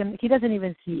frozen? He doesn't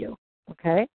even see you.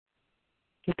 Okay.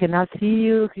 He cannot see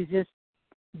you. He's just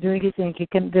doing his thing.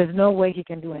 There's no way he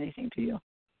can do anything to you.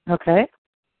 Okay.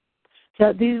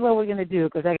 So this is what we're gonna do,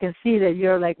 because I can see that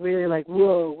you're like really like,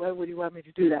 whoa. Why would you want me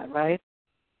to do that, right?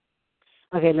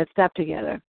 Okay. Let's stop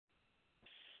together.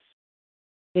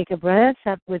 Take a breath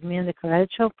up with me on the courage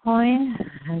point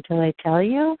until I tell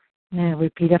you. And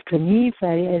repeat after me. If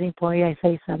at any point I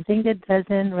say something that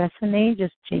doesn't resonate,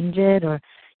 just change it or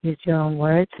use your own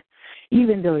words.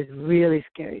 Even though it's really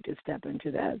scary to step into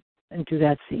that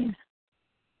scene.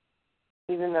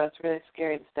 Even though it's really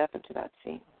scary to step into that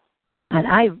scene. And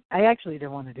I actually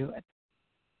don't want to do it.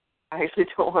 I actually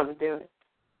don't want to do it.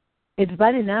 It's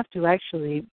bad enough to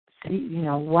actually see,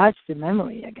 watch the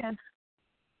memory again.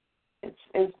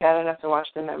 It's bad enough to watch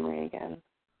the memory again.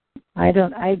 I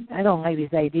don't like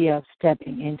this idea of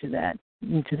stepping into that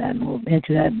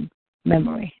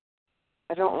memory.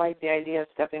 I don't like the idea of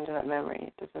stepping into that memory.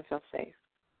 It doesn't feel safe.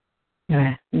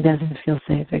 Yeah, it doesn't feel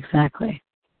safe, exactly.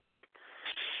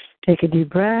 Take a deep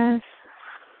breath.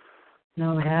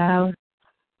 Blow it out.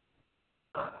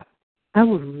 I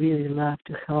would really love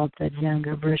to help that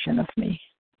younger version of me.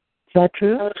 Is that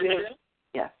true?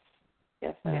 Yes.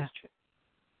 Yes, that is true.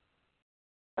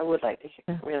 I would like to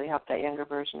really help that younger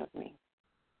version of me.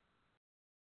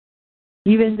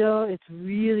 Even though it's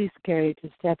really scary to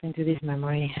step into this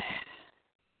memory.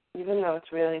 Even though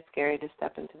it's really scary to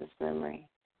step into this memory.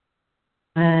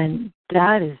 And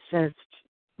Dad is just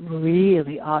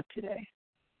really odd today.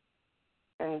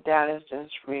 And Dad is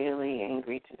just really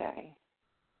angry today.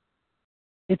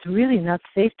 It's really not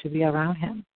safe to be around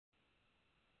him.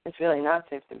 It's really not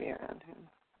safe to be around him.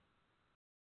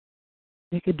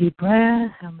 Take a deep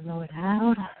breath and blow it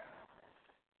out.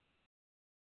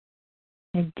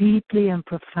 I deeply and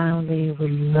profoundly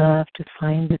would love to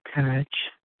find the courage.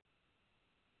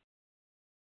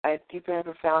 I deeply and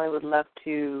profoundly would love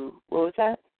to, what was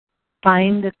that?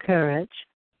 Find the courage.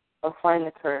 Or find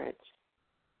the courage.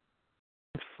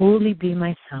 To fully be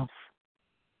myself.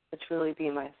 To truly be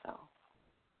myself.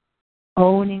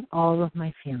 Owning all of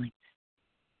my feelings.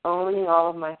 Owning all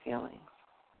of my feelings.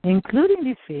 Including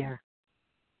the fear.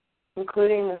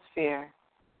 Including this fear.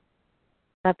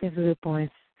 Tapping to the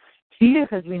points. Fear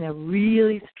has been a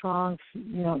really strong,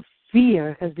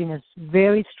 fear has been a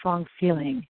very strong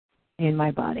feeling in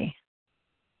my body.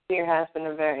 Fear has been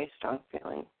a very strong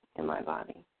feeling in my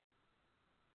body.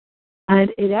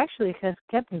 And it actually has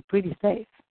kept me pretty safe.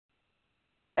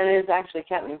 And it has actually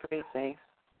kept me pretty safe.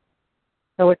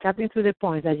 So we're tapping through the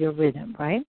points at your rhythm,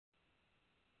 right?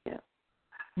 Yeah.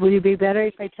 Would it be better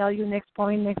if I tell you next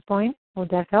point? Would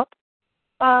that help?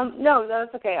 No,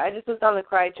 that's okay. I just was on the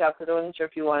cry job because I wasn't sure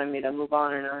if you wanted me to move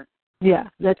on or not. Yeah,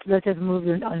 let's just move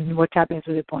on. We're tapping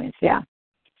through the points, yeah.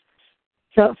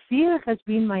 So fear has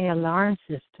been my alarm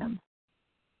system.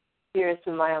 Fear has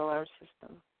been my alarm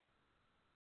system.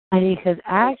 And it has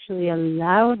actually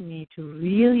allowed me to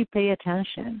really pay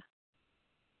attention.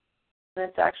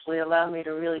 It's actually allowed me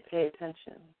to really pay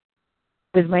attention.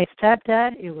 With my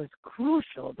stepdad, it was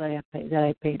crucial that I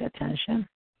paid attention.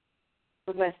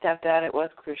 With my stepdad, it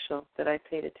was crucial that I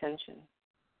paid attention.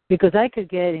 Because I could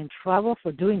get in trouble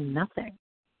for doing nothing.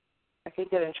 I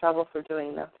could get in trouble for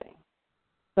doing nothing.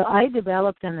 So I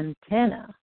developed an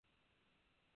antenna.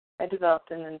 A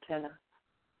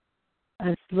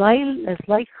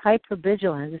slight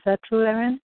hypervigilance. Is that true,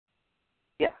 Erin?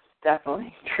 Yes,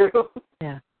 definitely true.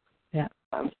 Yeah.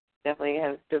 Definitely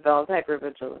have developed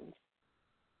hypervigilance.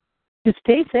 To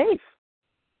stay safe.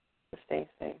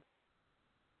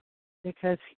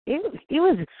 Because it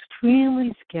was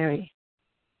extremely scary.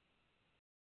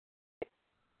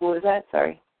 What was that?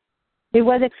 Sorry. It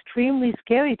was extremely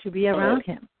scary to be around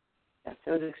him. Yes,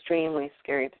 it was extremely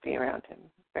scary to be around him.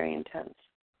 Very intense.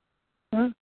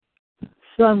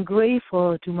 So I'm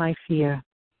grateful to my fear.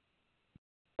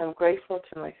 I'm grateful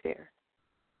to my fear.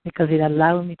 Because it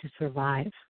allowed me to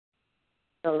survive.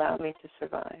 It allowed me to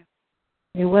survive.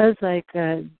 It was like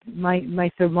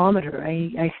my thermometer.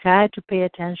 I had to pay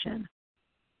attention.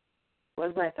 It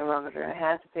was my thermometer. I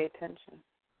had to pay attention.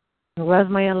 It was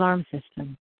my alarm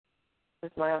system. It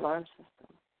was my alarm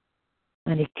system.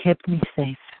 And it kept me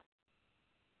safe.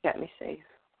 Kept me safe.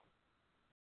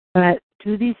 But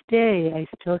to this day, I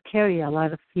still carry a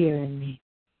lot of fear in me.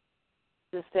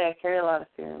 To this day, I carry a lot of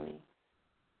fear in me.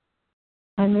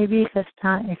 And maybe it has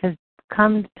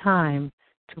come time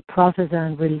to process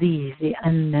and release the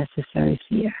unnecessary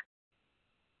fear.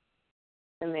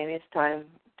 And maybe it's time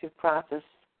to process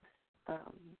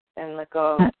and let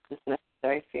go of this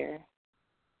necessary fear.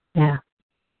 Yeah.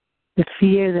 The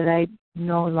fear that I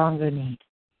no longer need.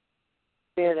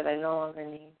 Fear that I no longer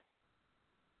need.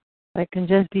 I can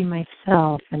just be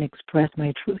myself and express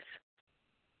my truth.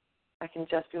 I can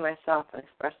just be myself and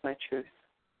express my truth.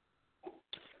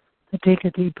 So take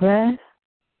a deep breath.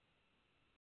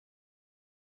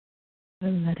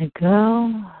 And let it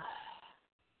go.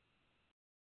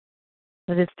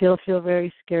 Does it still feel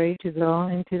very scary to go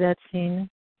into that scene?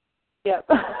 Yep.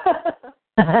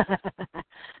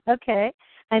 Okay.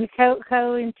 And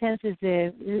how intense is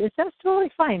it? That's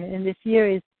totally fine. And this year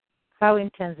is, how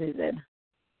intense is it?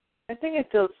 I think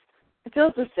it feels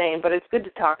the same, but it's good to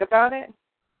talk about it.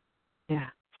 Yeah,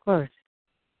 of course.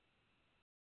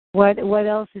 What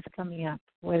else is coming up?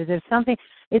 What is there something?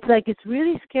 It's like it's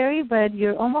really scary, but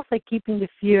you're almost like keeping the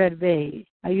fear at bay.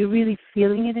 Are you really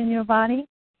feeling it in your body?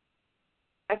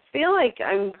 I feel like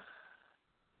I am,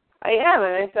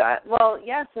 and I thought, well,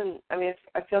 yes, and I mean,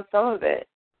 I feel some of it.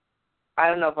 I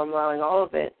don't know if I'm allowing all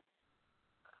of it.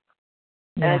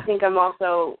 Yeah. And I think I'm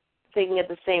also thinking at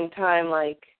the same time,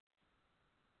 like,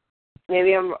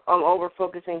 maybe I'm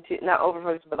over-focusing, not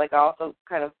over-focusing, but like also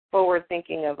kind of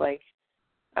forward-thinking of like,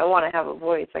 I want to have a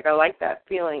voice. Like, I like that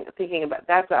feeling, thinking about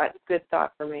that's a good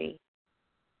thought for me.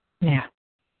 Yeah.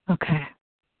 Okay.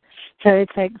 So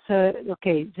it's like,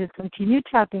 okay, just continue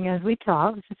tapping as we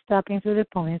talk, just tapping through the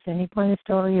points. Any point is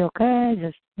totally okay,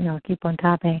 just, keep on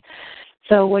tapping.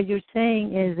 So what you're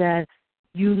saying is that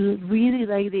you really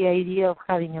like the idea of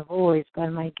having a voice, but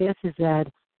my guess is that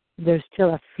there's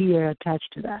still a fear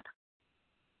attached to that.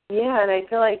 Yeah, and I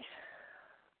feel like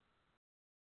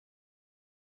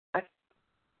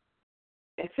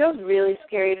it feels really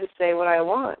scary to say what I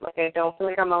want. Like, I don't feel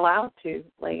like I'm allowed to.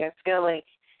 Like, I feel like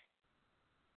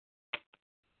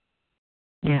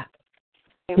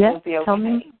it won't be okay. Tell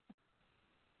me.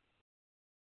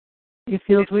 It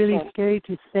feels really scary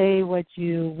to say what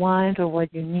you want or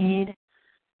what you need.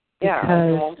 Yeah, like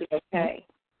it won't be okay.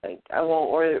 Like, I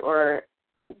won't, or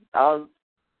I'll,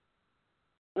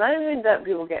 not even that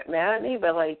people get mad at me,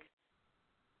 but like,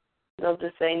 they'll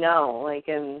just say no, like,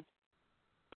 and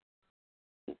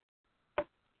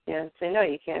say no,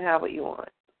 you can't have what you want.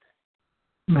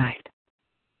 Right.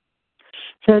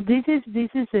 So this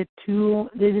is a tool.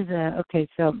 Okay.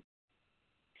 So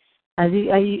are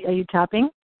you tapping?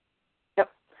 Yep.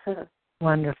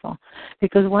 Wonderful.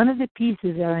 Because one of the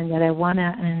pieces, Erin, that I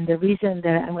wanna, and the reason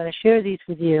that I'm gonna share these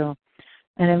with you,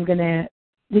 and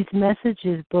this message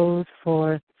is both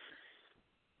for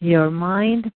your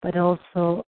mind, but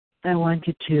also I want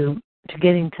you to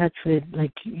get in touch with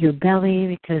like your belly,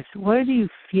 because where do you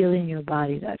feel in your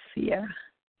body that fear?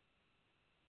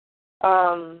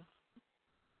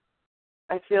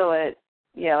 I feel it,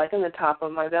 like in the top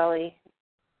of my belly.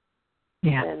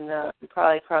 Yeah. And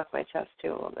probably across my chest too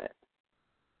a little bit.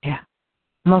 Yeah.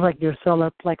 Almost like your solar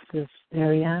plexus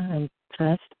area and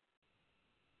chest.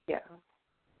 Yeah.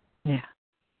 Yeah.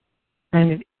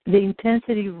 And the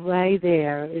intensity right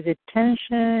there, is it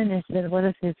tension? What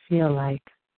does it feel like?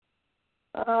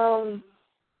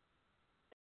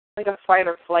 Like a fight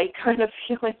or flight kind of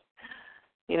feeling.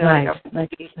 Right.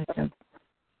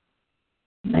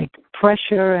 Like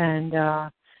pressure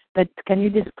and but can you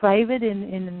describe it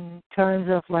in terms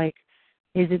of like,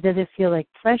 does it feel like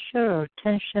pressure or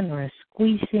tension or a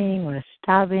squeezing or a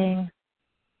stabbing?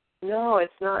 No,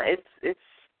 it's not. It's it's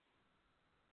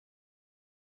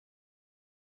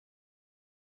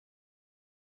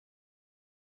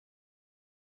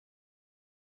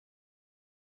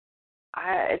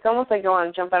almost like I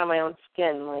want to jump out of my own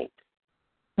skin, like.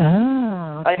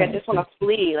 Oh, okay. Like I just want to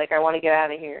flee. Like I want to get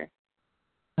out of here.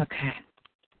 Okay.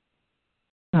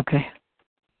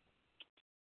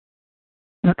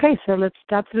 Okay, so let's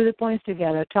tap through the points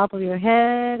together. Top of your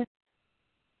head.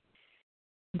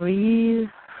 Breathe.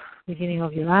 Beginning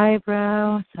of your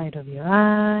eyebrow, side of your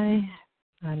eye,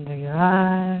 under your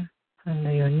eye,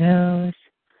 under your nose,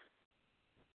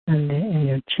 in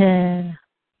your chin,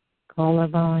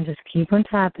 collarbone. Just keep on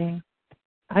tapping.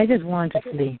 I just want to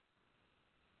flee.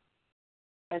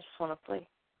 I just want to flee.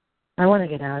 I want to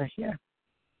get out of here.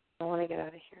 I want to get out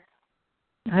of here.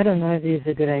 I don't know if this is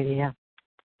a good idea.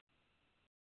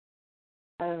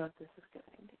 I don't know if this is a good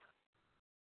idea.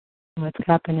 What's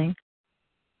happening?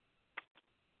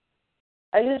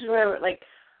 I just remember, like,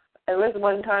 there was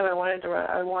one time I wanted to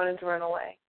run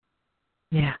away.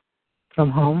 Yeah.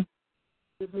 From home?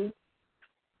 Mhm.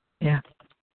 Yeah.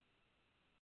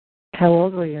 How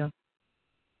old were you?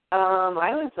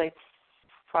 I was like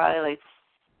probably like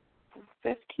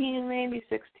 15, maybe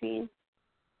 16.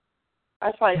 I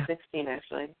was probably 16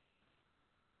 actually.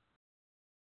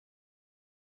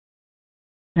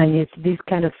 And it's this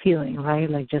kind of feeling, right?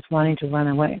 Like just wanting to run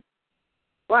away.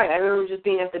 Right. I remember just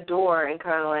being at the door and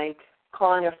kind of like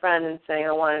calling a friend and saying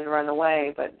I wanted to run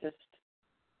away, but just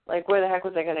like where the heck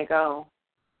was I going to go?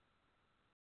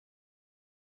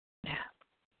 Yeah.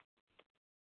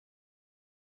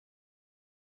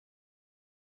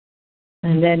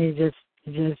 And then he just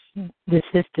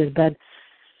desisted. But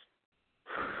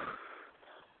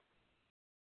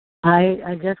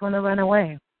I just want to run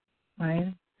away,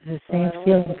 right? The same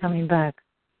feeling coming back.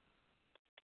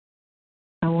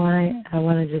 I want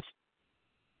to just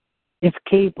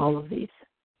escape all of these.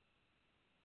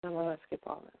 I want to escape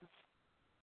all of this.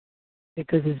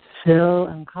 Because it's so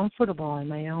uncomfortable in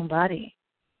my own body.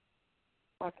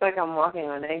 I feel like I'm walking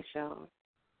on eggshells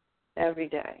every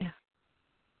day. Yeah.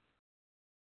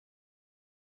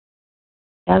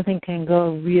 Something can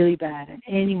go really bad at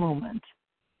any moment.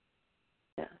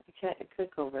 Yeah, it could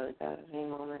go really bad at any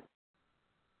moment.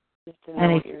 Just to know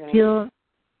And what I you're going feel,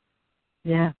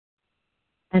 yeah.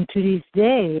 And to this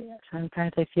day,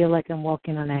 sometimes I feel like I'm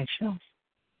walking on eggshells.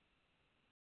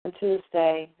 And to this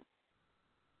day,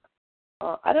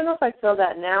 I don't know if I feel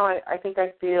that now. I think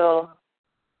I feel...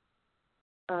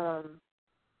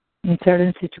 in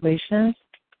certain situations?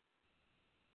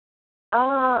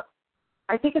 I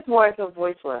think it's more I feel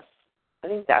voiceless. I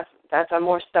think that's I'm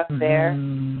more stuck there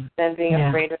than being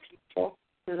afraid of people.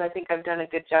 Because I think I've done a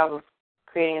good job of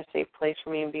creating a safe place for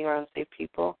me and being around safe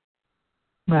people.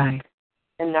 Right.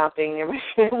 And not being near my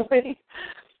family.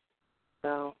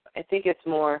 So I think it's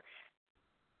more,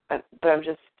 but I'm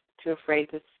just too afraid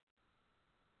to.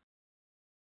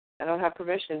 I don't have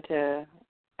permission to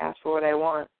ask for what I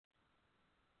want.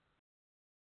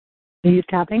 Are you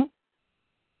tapping?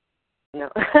 No.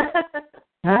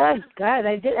 Oh, God,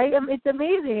 it's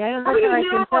amazing. I don't know if I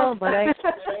can tell, but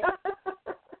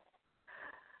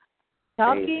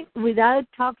talking without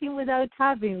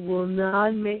tapping will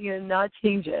not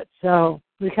change it. So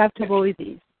we have to go with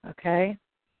these, okay?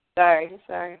 Sorry.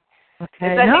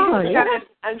 Okay.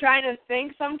 I'm trying to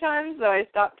think sometimes, so I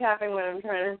stop tapping when I'm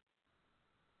trying to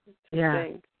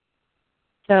think.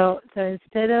 So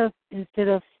instead of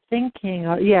thinking,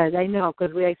 or I know,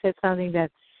 because I said something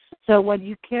that. So what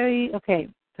you carry, okay,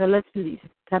 so let's do these,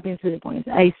 tapping through the points.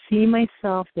 I see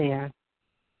myself there.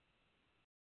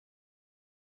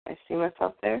 I see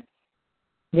myself there?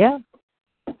 Yeah.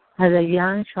 As a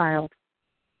young child.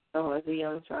 Oh, as a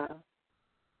young child.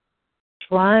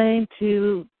 Trying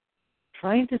to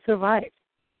survive.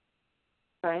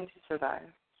 Trying to survive.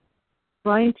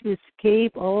 Trying to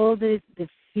escape all the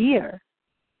fear.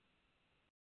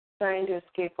 Trying to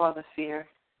escape all the fear.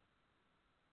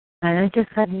 And I just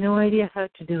had no idea how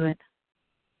to do it.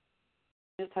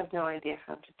 I just have no idea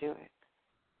how to do it.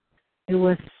 It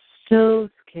was so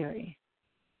scary.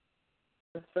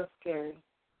 It was so scary.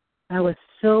 I was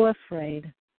so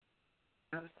afraid.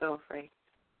 I was so afraid.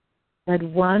 But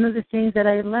one of the things that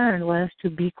I learned was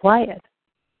to be quiet.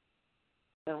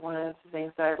 So one of the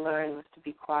things that I learned was to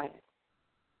be quiet.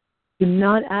 To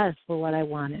not ask for what I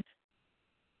wanted.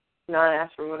 Not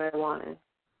ask for what I wanted.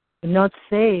 To not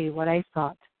say what I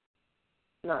thought.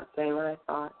 Not say what I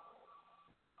thought.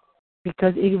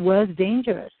 Because it was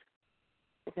dangerous.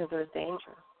 Because it was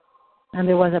dangerous. And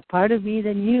there was a part of me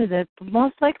that knew that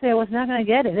most likely I was not going to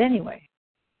get it anyway.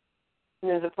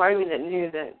 And there's a part of me that knew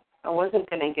that I wasn't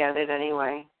going to get it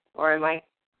anyway. Or I might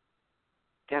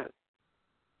get it.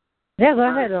 Yeah, go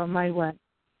ahead. Or my what?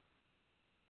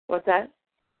 What's that?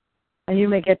 And you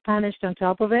may get punished on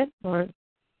top of it? Or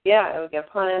yeah, I would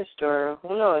get punished, or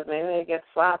who knows, maybe I'd get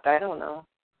slapped. I don't know.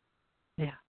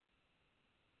 Yeah.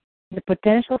 The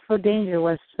potential for danger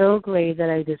was so great that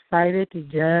I decided to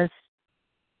just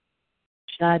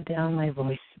shut down my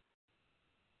voice.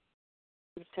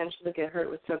 The potential to get hurt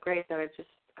was so great that I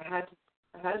had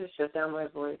to shut down my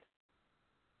voice.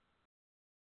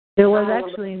 There was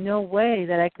actually no way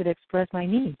that I could express my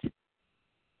needs.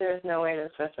 There was no way to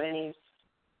express my needs.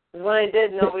 Because when I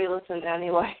did, nobody listened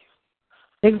anyway.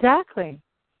 Exactly.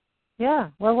 Yeah.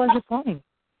 What was the point?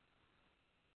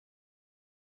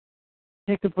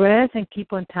 Take a breath and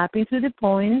keep on tapping through the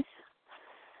points.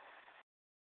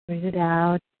 Breathe it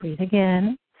out. Breathe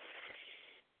again.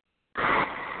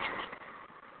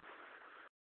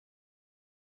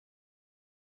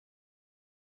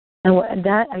 And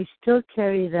that I still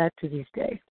carry that to this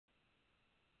day.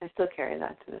 I still carry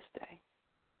that to this day.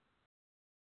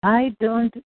 I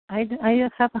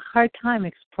have a hard time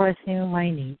expressing my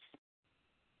needs.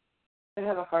 I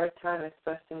have a hard time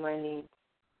expressing my needs.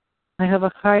 I have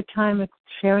a hard time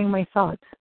sharing my thoughts.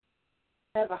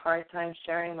 I have a hard time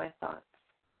sharing my thoughts.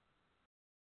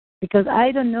 Because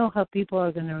I don't know how people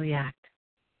are going to react.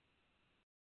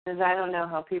 Because I don't know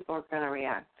how people are going to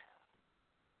react.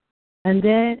 And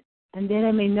then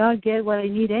I may not get what I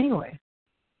need anyway.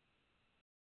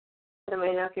 I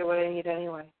may not get what I need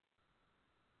anyway.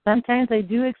 Sometimes I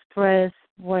do express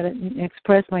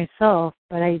myself,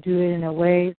 but I do it in a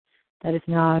way that is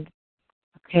not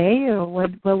okay, or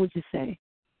what would you say?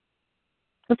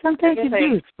 So sometimes you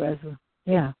do express.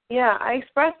 Yeah. Yeah, I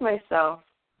express myself.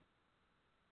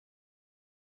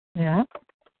 Yeah.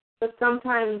 But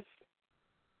sometimes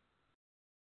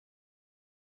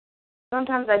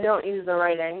I don't use the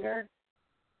right anger.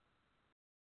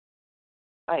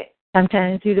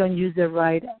 Sometimes you don't use the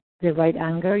right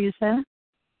anger, you say?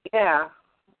 Yeah.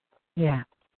 Yeah.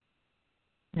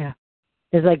 Yeah.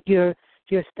 It's like you're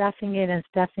stuffing it and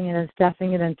stuffing it and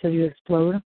stuffing it until you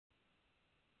explode.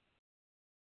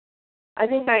 I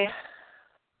think I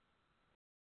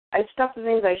stuff the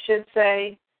things I should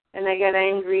say, and I get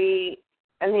angry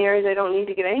in the areas I don't need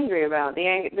to get angry about.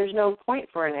 There's no point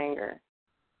for an anger.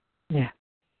 Yeah.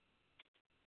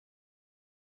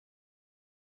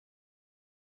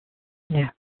 Yeah.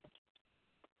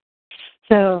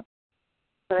 So,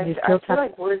 but I feel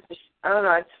like words. I don't know.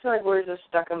 I just feel like words are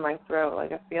stuck in my throat.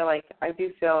 Like I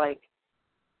do feel like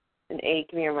an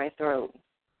ache near my throat.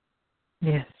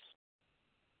 Yes.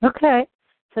 Okay.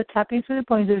 So tapping through the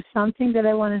points, there's something that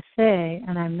I want to say,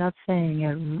 and I'm not saying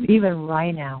it even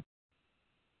right now.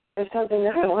 There's something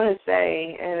that I want to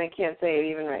say, and I can't say it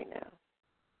even right now.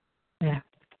 Yeah.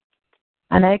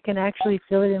 And I can actually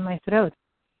feel it in my throat.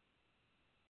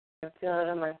 I feel it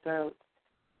in my throat.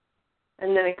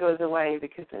 And then it goes away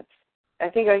because I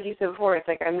think like you said before, it's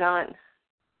like I'm not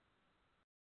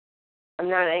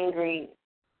angry.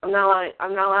 I'm not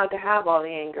allowed to have all the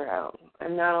anger out.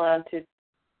 I'm not allowed to,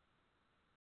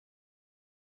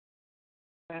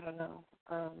 I don't know.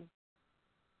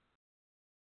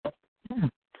 Yeah.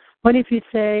 What if you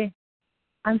say,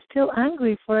 I'm still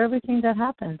angry for everything that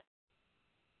happened?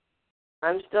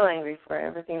 I'm still angry for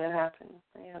everything that happened.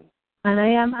 I am. And I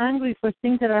am angry for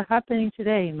things that are happening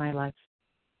today in my life.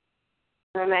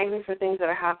 I'm angry for things that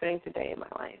are happening today in my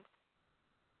life.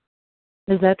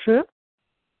 Is that true?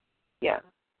 Yeah.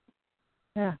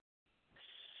 Yeah.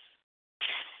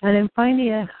 And I'm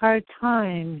finding a hard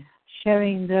time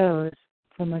sharing those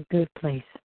from a good place.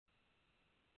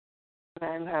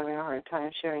 I'm having a hard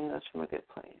time sharing those from a good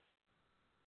place.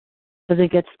 So they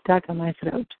get stuck in my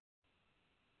throat.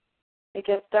 It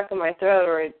gets stuck in my throat,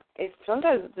 or it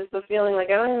sometimes it's just a feeling like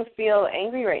I don't even feel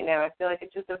angry right now. I feel like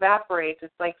it just evaporates.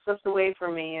 It's like slips away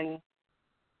from me, and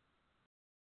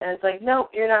it's like,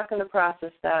 nope, you're not going to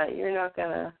process that. You're not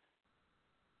going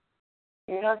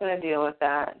to deal with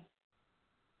that.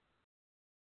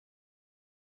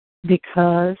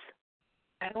 Because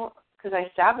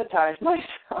I sabotage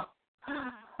myself.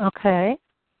 Okay.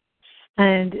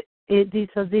 And there's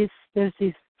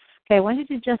these. Okay, I want you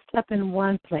to just step in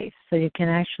one place so you can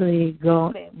actually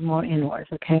go more inwards.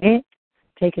 Okay,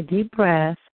 take a deep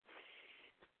breath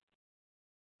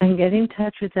and get in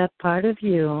touch with that part of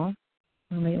you.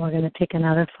 We're going to take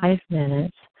another 5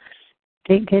 minutes.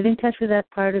 Get in touch with that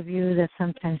part of you that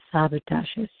sometimes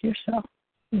sabotages yourself,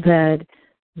 that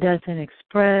doesn't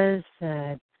express,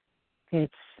 that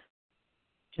it's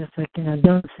just like,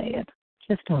 don't say it.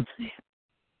 Just don't say it.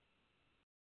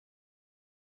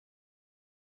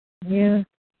 You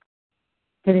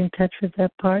get in touch with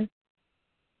that part?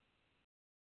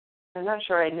 I'm not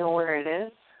sure I know where it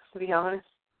is, to be honest.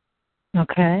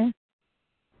 Okay.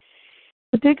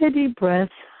 So take a deep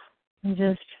breath and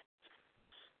just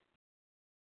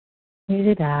breathe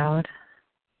it out.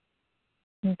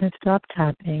 You can stop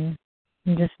tapping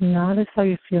and just notice how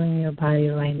you're feeling in your body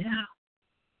right now.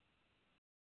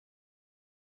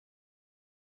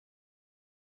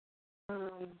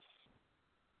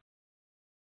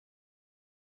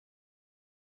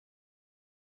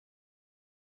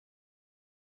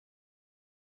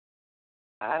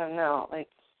 I don't know, like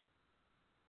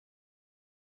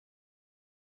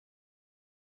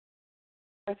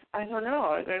I don't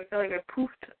know. Like I feel like I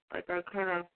poofed. Like I kind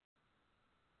of.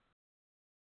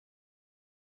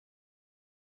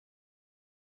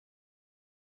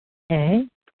 Okay.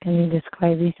 Can you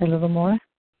describe this a little more?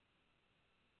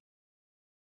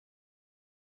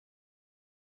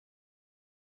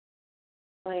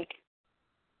 Like,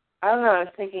 I don't know. I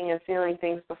was thinking and feeling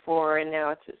things before, and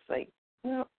now it's just like,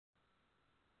 no.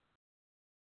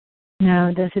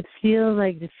 Now, does it feel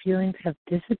like the feelings have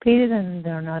dissipated and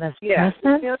they're not as present?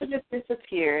 Yeah, the feeling just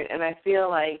disappeared, and I feel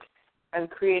like I'm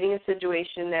creating a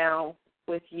situation now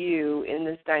with you in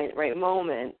this right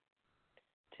moment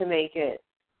to make it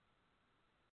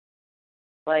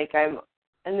like I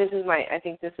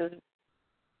think this is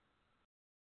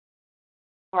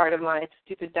part of my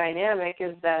stupid dynamic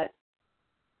is that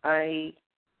I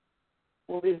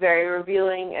will be very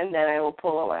revealing, and then I will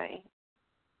pull away.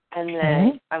 And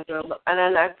then I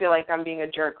feel like I'm being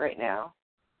a jerk right now.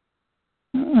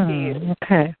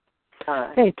 Okay.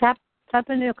 Okay, tap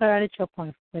into your karate chop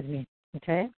point with me,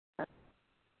 okay?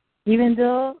 Even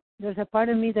though there's a part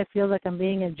of me that feels like I'm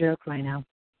being a jerk right now.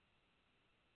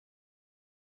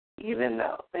 Even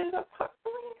though there's a part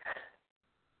of me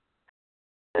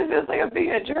that feels like I'm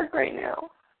being a jerk right now.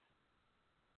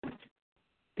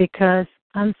 Because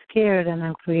I'm scared and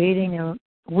I'm creating a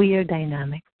weird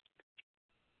dynamic.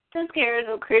 I'm scared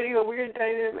and I'm creating a weird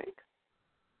dynamic.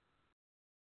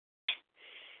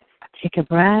 Take a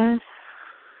breath.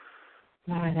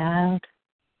 Blow it out.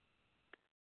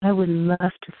 I would love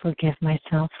to forgive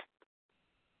myself.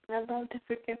 I'd love to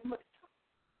forgive myself.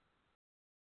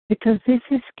 Because this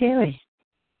is scary.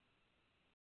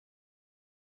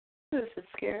 This is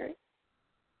scary.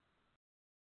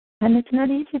 And it's not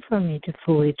easy for me to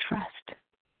fully trust.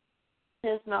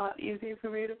 It's not easy for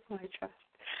me to fully trust.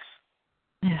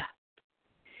 Yeah.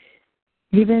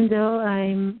 Even though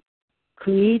I'm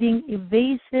creating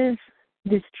evasive,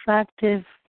 distractive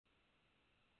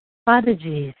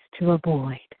strategies to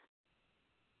avoid.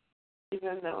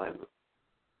 Even though I'm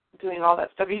doing all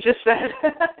that stuff you just said.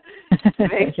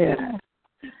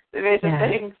 Evasive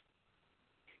things.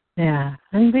 Yeah.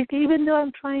 And even though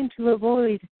I'm trying to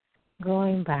avoid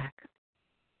going back.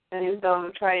 And even though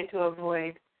I'm trying to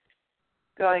avoid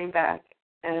going back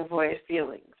and avoid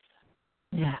feelings.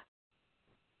 Yeah.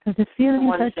 Because the feelings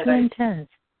are too intense.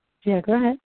 Yeah, go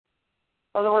ahead.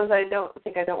 Well, the ones I don't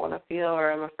want to feel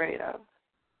or I'm afraid of.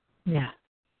 Yeah.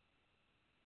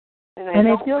 And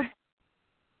I feel...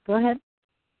 Go ahead.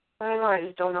 I don't know. I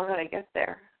just don't know how to get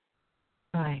there.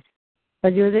 Right.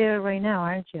 But you're there right now,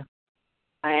 aren't you?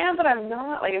 I am, but I'm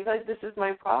not. Like, I feel like this is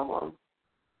my problem.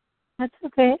 That's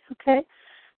okay. Okay.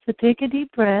 So take a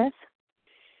deep breath.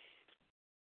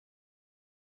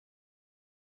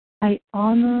 I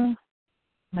honor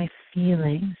my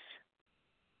feelings.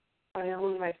 I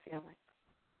own my feelings.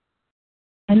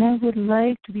 And I would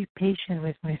like to be patient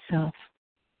with myself.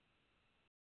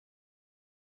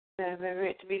 I have a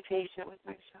right to be patient with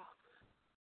myself.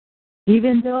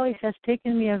 Even though it has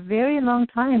taken me a very long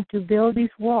time to build these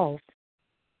walls.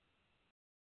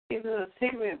 Even though it's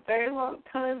taken me a very long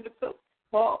time to build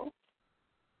walls.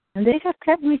 And they have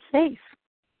kept me safe.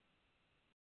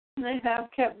 And they have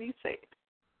kept me safe.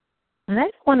 And I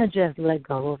don't want to just let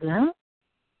go of them.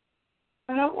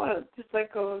 I don't want to just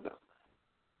let go of them.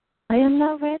 I am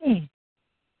not ready.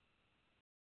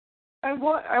 I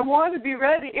want to be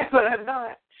ready, but I'm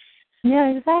not. Yeah,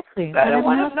 exactly. I don't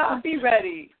want to not be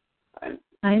ready. And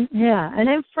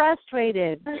I'm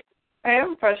frustrated. I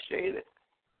am frustrated.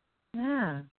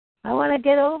 Yeah. I want to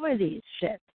get over these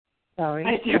shit. Sorry.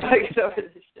 I do want to get over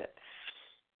this shit.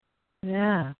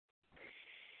 Yeah.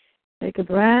 Take a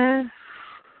breath.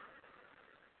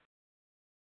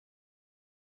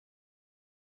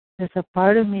 There's a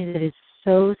part of me that is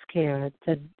so scared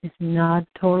that is not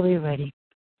totally ready.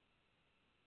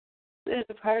 There's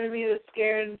a part of me that's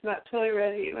scared and is not totally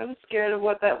ready. And I'm scared of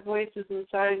what that voice is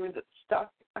inside me that's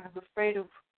stuck. I'm afraid of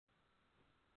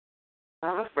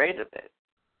it.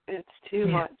 It's too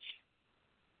much.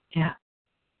 Yeah.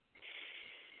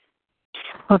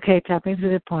 Okay, tapping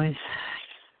through the points.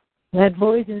 That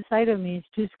voice inside of me is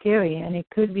too scary, and it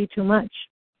could be too much.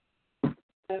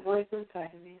 That voice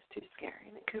inside of me is too scary,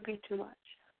 and it could be too much.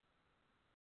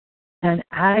 And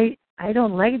I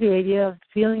don't like the idea of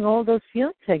feeling all those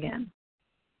feelings again.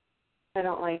 I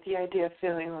don't like the idea of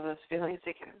feeling all those feelings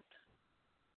again.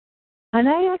 And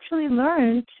I actually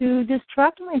learned to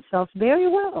distract myself very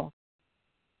well.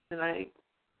 And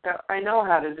I know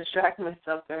how to distract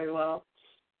myself very well.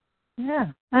 Yeah.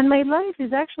 And my life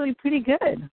is actually pretty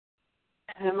good.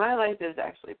 And my life is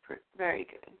actually very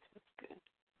good. It's good.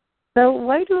 So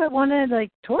why do I want to,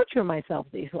 torture myself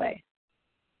this way?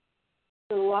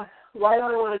 So why do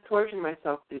I want to torture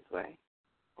myself this way?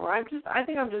 Or I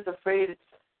think I'm just afraid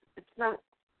it's not,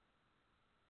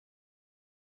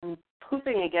 I'm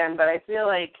pooping again, but I feel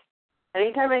like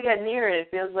anytime I get near it,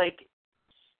 it feels like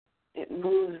it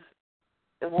moves.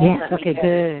 It won't let me okay, get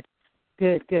good.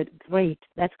 Good. Great.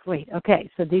 That's great. Okay,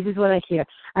 so this is what I hear.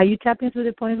 Are you tapping through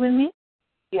the point with me?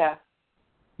 Yeah.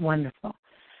 Wonderful.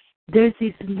 There's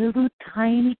this little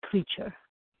tiny creature.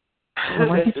 I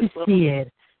want you to see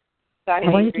it. I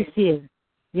want you to see it.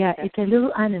 Yeah, it's a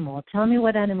little animal. Tell me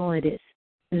what animal it is.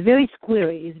 It's very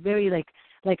squirry. It's very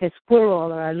like a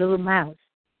squirrel or a little mouse.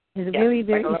 It's very,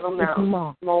 very like a little mouse.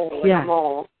 small. Mole, yeah. a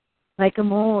mole. Like a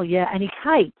mole, yeah. And it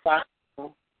hides. Wow.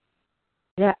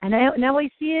 Yeah, and now I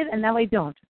see it, and now I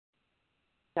don't.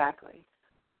 Exactly.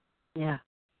 Yeah.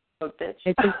 Oh, bitch.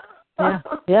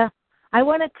 Yeah. I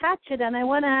want to catch it, and I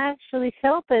want to actually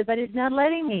help it, but it's not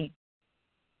letting me.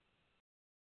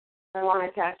 I want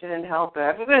to catch it and help it.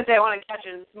 I was going to say I want to catch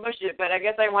it and smush it, but I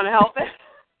guess I want to help it.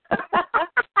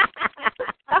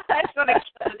 I just want to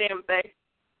kill the damn thing.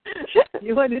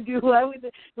 You want to do what with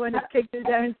it? You want to kick the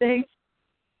damn thing?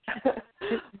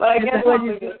 But I guess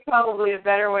there's probably a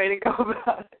better way to go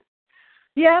about it.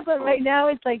 Yeah, but right now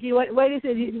it's like you. What is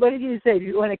it? What did you say? Do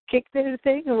you want to kick the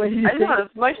thing, or what did you say? I just want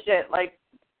to smush it, like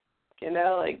kill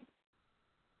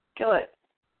it.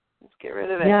 Let's get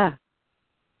rid of it. Yeah,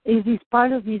 it's this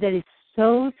part of me that is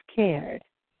so scared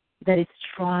that it's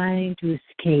trying to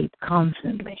escape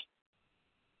constantly,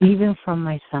 even from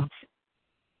myself.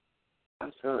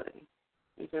 Absolutely,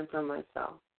 even from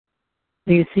myself.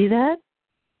 Do you see that?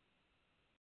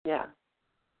 Yeah.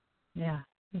 Yeah.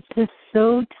 It's just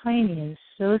so tiny and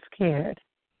so scared.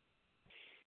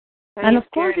 And of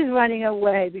course he's running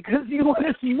away because you want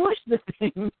to smush the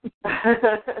thing.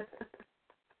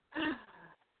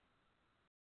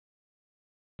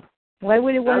 Why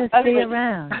would it want to stay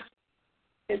around?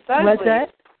 It's ugly. What's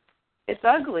that? It's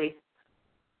ugly.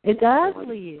 It's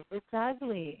ugly. It's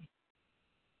ugly.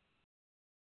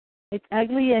 It's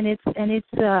ugly, and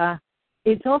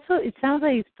it's also, it sounds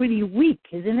like it's pretty weak,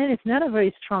 isn't it? It's not a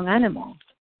very strong animal.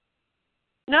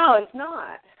 No, it's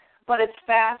not. But it's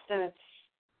fast and it's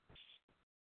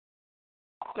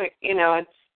quick. It's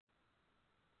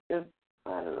I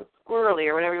don't know, squirrely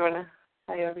or whatever you want to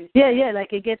say. Yeah,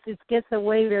 like it gets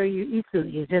away very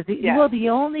easily. It's just, well, the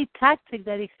only tactic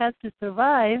that it has to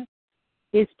survive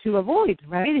is to avoid,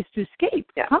 right? Is to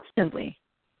escape constantly.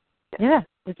 Yeah,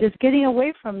 it's just getting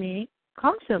away from me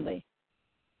constantly.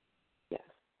 Yes,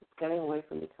 it's getting away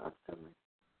from me constantly.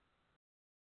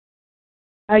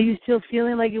 Are you still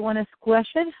feeling like you want to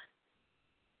squash it?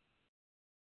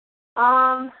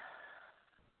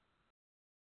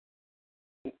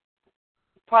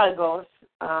 Probably both.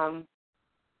 I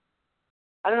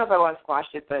don't know if I want to squash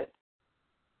it, but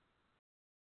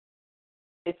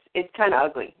it's kind of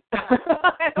ugly.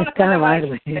 It's kind of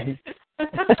ugly. I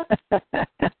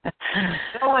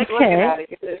don't like looking at it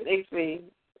because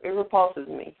it repulses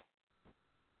me.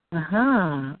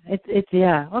 It's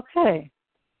yeah, okay.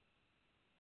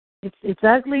 It's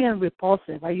ugly and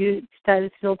repulsive. Are you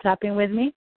still tapping with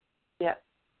me? Yeah.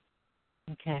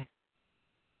 Okay.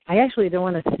 I actually don't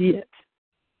want to see it.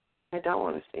 I don't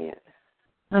want to see it.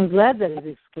 I'm glad that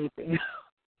it's escaping.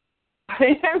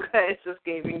 I'm glad it's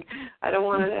escaping. I don't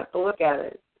want to have to look at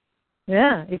it.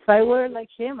 Yeah, if I were like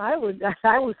him, I would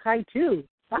hide too.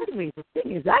 Ugly, the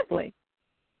thing is ugly.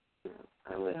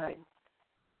 I would hide.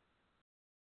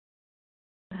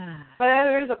 But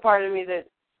there is a part of me that,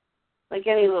 like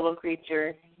any little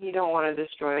creature, you don't want to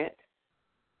destroy it.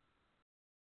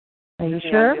 Are you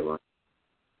sure?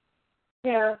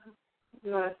 Yeah.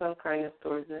 You want to have some kindness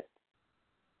towards it.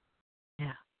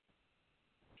 Yeah.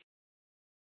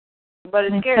 But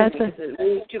it scares me because it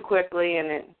moves too quickly and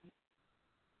it's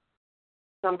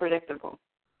unpredictable.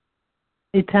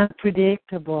 It's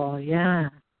unpredictable, yeah.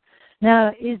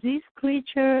 Now, is this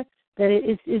creature,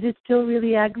 is it still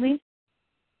really ugly?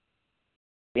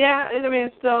 Yeah, I mean,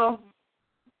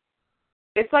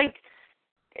 it's like,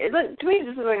 to me,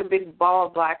 this is like a big ball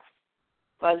of black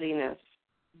fuzziness.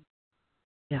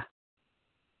 Yeah.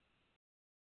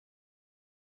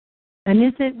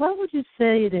 And what would you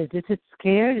say it is? Is it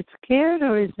scared? It's scared,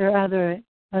 or is there other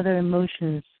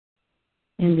emotions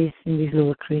in this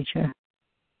little creature?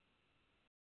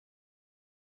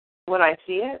 When I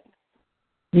see it?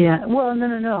 Yeah. Well,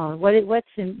 no. Why is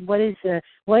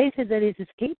it that it's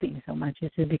escaping so much?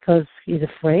 Is it because he's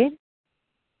afraid?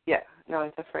 Yeah. No,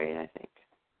 it's afraid, I think.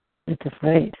 It's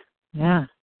afraid. Yeah.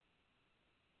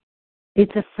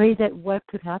 It's afraid that what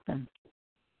could happen.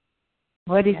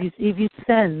 What is if you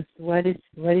sense what is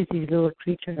this little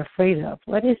creature afraid of?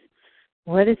 What is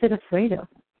it afraid of?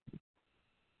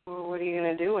 Well, what are you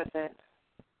going to do with it?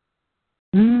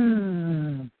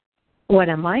 What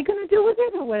am I going to do with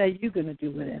it, or what are you going to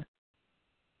do with it?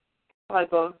 Probably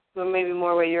both, but maybe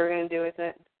more what you're going to do with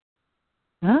it.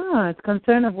 It's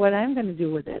concern of what I'm going to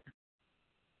do with it.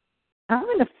 I'm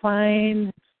going to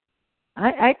find.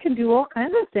 I can do all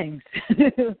kinds of things.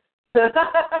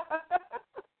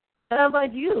 How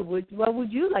about you? What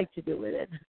would you like to do with it?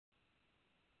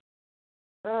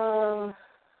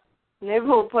 Maybe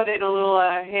we'll put it in a little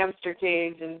hamster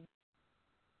cage and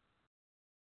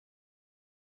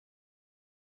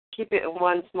keep it in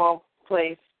one small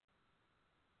place.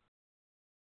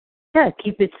 Yeah,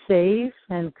 keep it safe,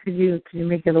 and could you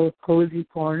make a little cozy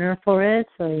corner for it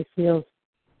so it feels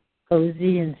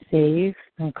cozy and safe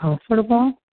and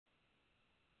comfortable?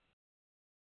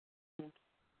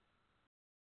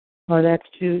 Or that's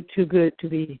too good to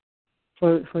be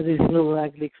for this little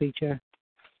ugly creature?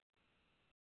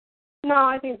 No,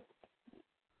 I think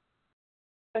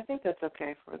that's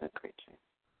okay for the creature.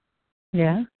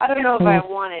 Yeah? I don't know if I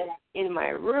want it in my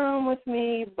room with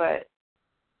me, but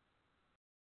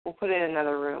we'll put it in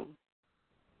another room.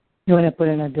 You want to put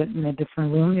it in a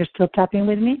different room? You're still tapping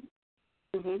with me?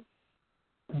 Mm-hmm.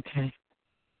 Okay.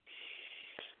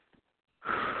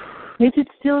 Is it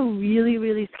still really,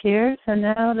 really scared? So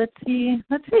now let's see.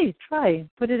 Try.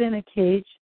 Put it in a cage.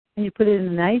 Can you put it in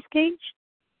a nice cage?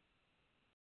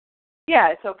 Yeah,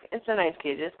 it's okay. It's a nice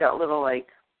cage. It's got little, like,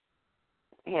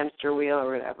 hamster wheel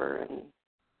or whatever. And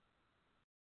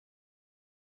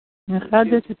now, how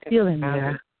does it feel in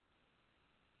there?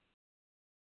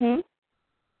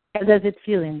 How does it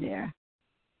feel in there?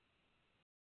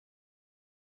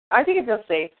 I think it feels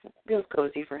safe. It feels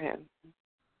cozy for him.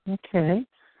 Okay.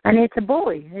 And it's a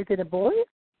boy. Is it a boy?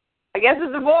 I guess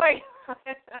it's a boy.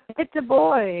 It's a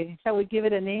boy. Shall we give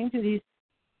it a name to this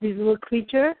little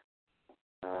creature?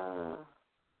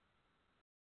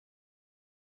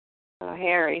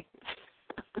 Harry.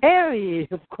 Harry,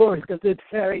 of course, because it's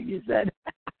Harry, you said.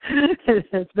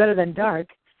 It's better than dark.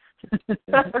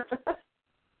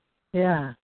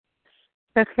 Yeah.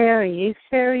 So Harry,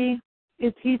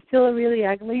 is he still really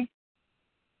ugly?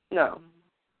 No.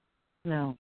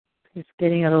 No. He's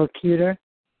getting a little cuter?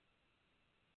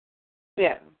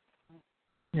 Yeah.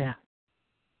 Yeah.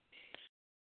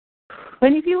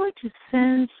 But if you were to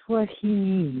sense what he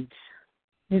needs,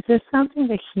 is there something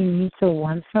that he needs or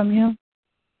wants from you?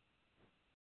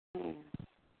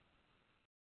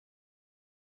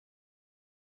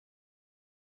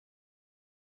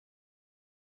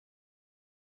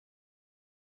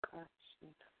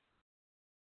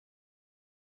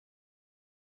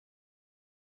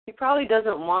 He probably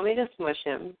doesn't want me to smush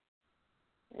him.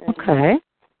 And Okay.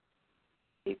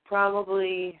 he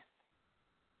probably...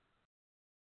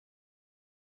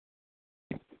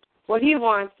 What he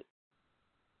wants,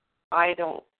 I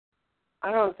don't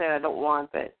say I don't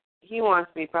want, but he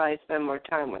wants me to probably spend more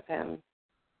time with him.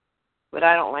 But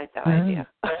I don't like that idea.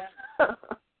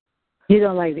 You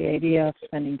don't like the idea of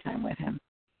spending time with him?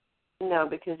 No,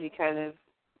 because he kind of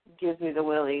gives me the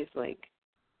willies. Like,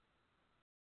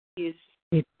 he's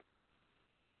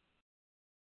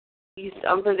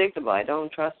unpredictable. I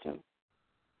don't trust him.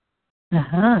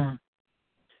 Uh-huh.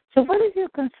 So what is your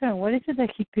concern? What is it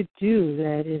that he could do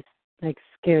that is, like,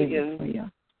 scary for you?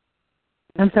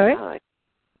 I'm sorry?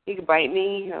 He could bite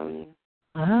me.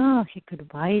 Oh, he could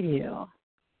bite you.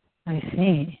 I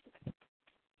see.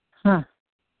 Huh.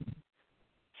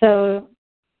 So,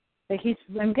 like,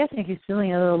 I'm guessing he's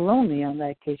feeling a little lonely on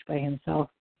that cage by himself.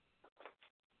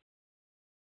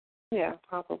 Yeah,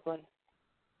 probably.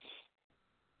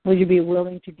 Would you be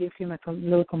willing to give him a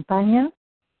little companion?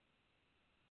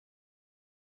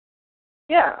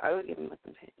 Yeah, I would give him a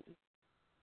companion.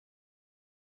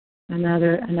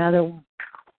 Another one.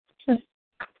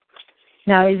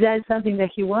 Now, is that something that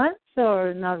he wants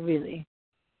or not really?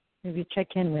 Maybe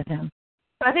check in with him.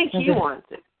 I think he wants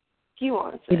it. He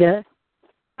wants it. He does?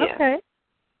 Yeah. Okay.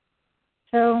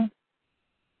 So,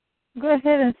 go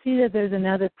ahead and see that there's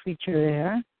another creature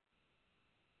there.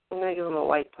 I'm going to give him a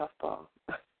white puffball.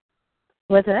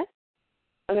 What's that?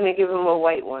 I'm going to give him a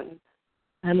white one.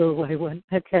 A little white one.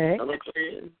 Okay. A little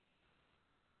green.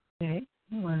 Okay.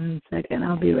 1 second.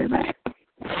 I'll be right back.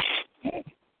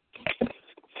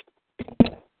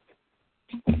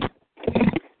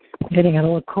 Getting a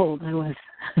little cold. I was.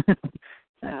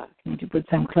 So, need to put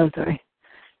some clothes on.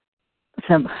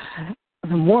 Some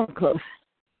warm clothes.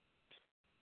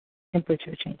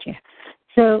 Temperature change, yeah.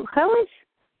 So how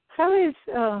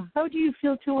do you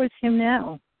feel towards him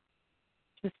now?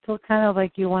 Just still kind of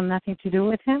like you want nothing to do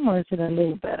with him, or is it a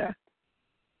little better?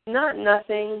 Not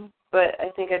nothing, but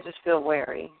I think I just feel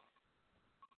wary.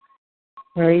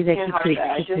 Worry that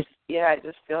I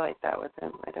just feel like that with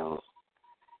him. I don't.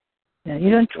 Yeah,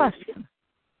 you don't trust him.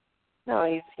 No,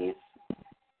 he's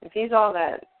if he's all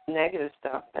that negative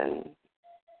stuff, then.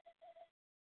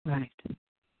 Right.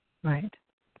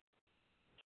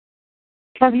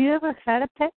 Have you ever had a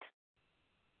pet?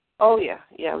 Oh yeah.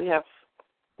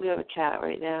 We have a cat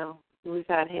right now. We've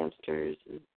had hamsters.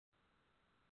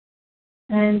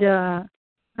 And are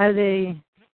they?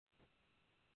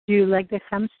 Do you like the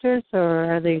hamsters,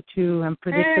 or are they too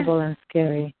unpredictable and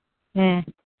scary? The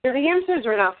hamsters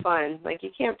are not fun. Like,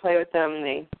 you can't play with them.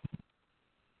 They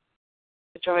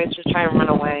always just try and run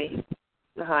away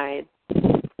and hide.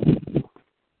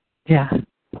 Yeah.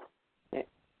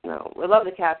 No, we love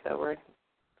the cat though.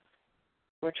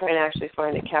 We're trying to actually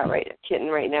find a kitten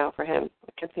right now for him,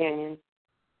 a companion.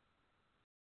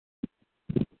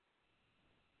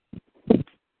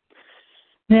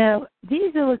 Now,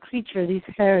 these little creatures,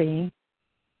 this Harry,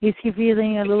 is he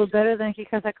feeling a little better than he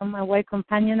has a white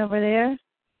companion over there?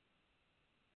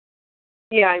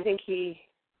 Yeah, I think he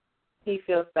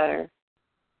feels better.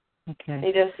 Okay.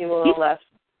 He does seem a little less.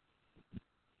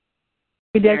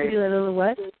 He does feel a little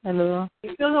what? A little.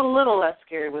 He feels a little less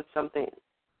scared with something.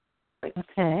 Like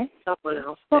someone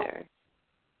else there.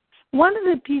 One of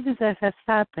the pieces that has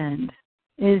happened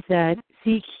is that,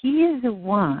 see, he is the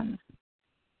one.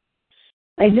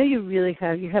 I know you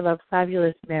have a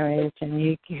fabulous marriage, and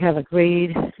you have a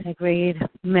great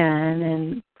man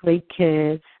and great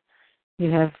kids.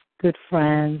 You have good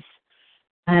friends,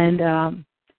 and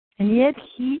yet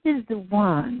he is the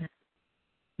one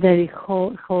that is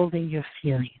holding your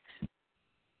feelings.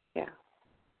 Yeah.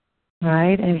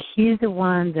 Right, and he's the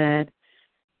one that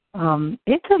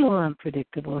it's a little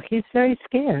unpredictable. He's very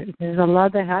scared. There's a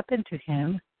lot that happened to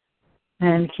him.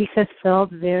 And he has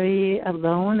felt very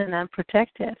alone and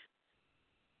unprotected.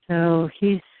 So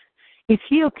is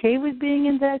he okay with being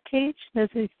in that cage? Does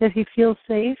he feel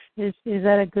safe? Is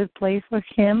that a good place for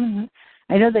him?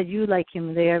 I know that you like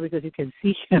him there because you can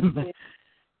see him,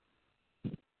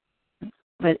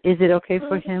 but is it okay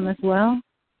for him as well?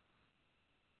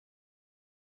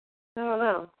 I don't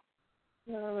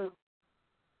know.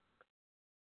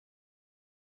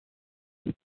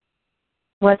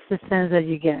 What's the sense that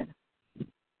you get?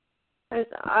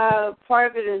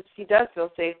 Part of it is he does feel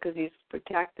safe because he's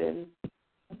protected.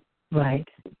 Right.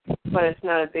 But it's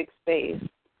not a big space.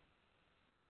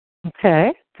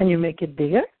 Okay. Can you make it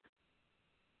bigger?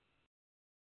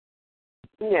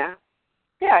 Yeah.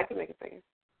 Yeah, I can make it bigger.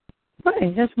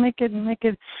 Right. Just make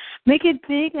it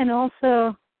big, and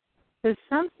also there's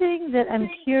something that I'm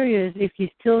curious if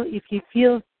he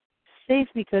feels safe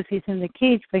because he's in the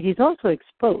cage, but he's also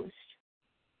exposed.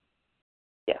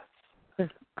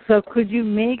 So could you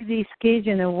make this cage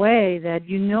in a way that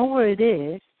you know where it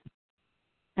is,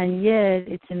 and yet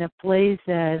it's in a place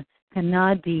that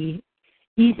cannot be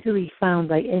easily found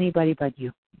by anybody but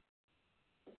you?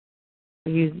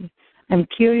 I'm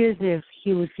curious if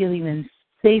he would feel even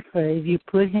safer if you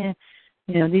put him,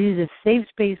 this is a safe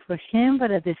space for him,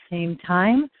 but at the same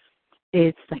time,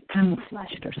 it's like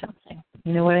camouflaged or something.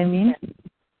 You know what I mean?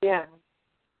 Yeah.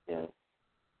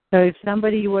 So if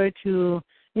somebody were to,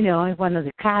 if one of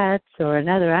the cats or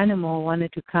another animal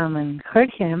wanted to come and hurt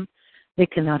him, they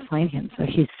cannot find him, so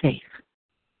he's safe.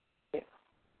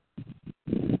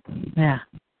 Yeah.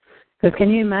 Because can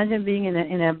you imagine being in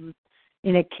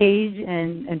a cage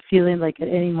and feeling like at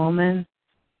any moment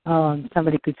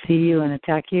somebody could see you and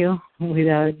attack you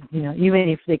without, even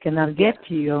if they cannot get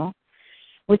to you,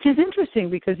 which is interesting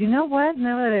because you know what?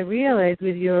 Now that I realize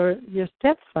with your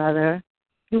stepfather,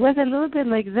 he was a little bit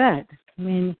like that. I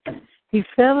mean, he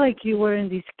felt like you were in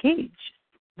this cage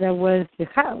that was the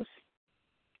house.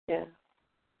 Yeah.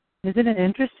 Isn't it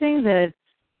interesting that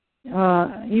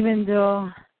even though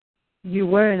you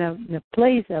were in a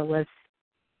place that was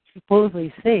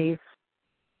supposedly safe,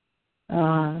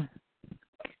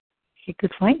 he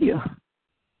could find you?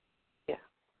 Yeah.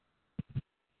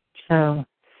 So,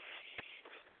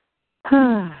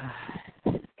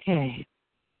 okay.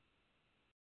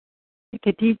 Take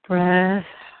a deep breath.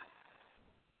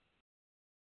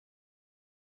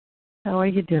 How are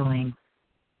you doing?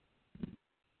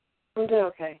 I'm doing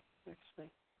okay, actually.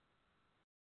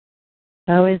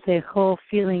 How is the whole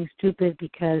feeling stupid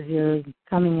because you're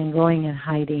coming and going and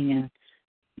hiding? And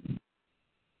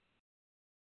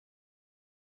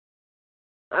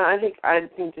I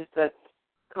think just that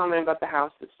comment about the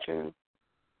house is true.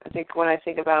 I think when I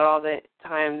think about all the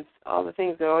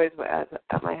things that always were at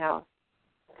my house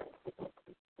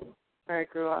where I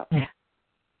grew up.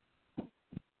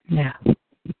 Yeah.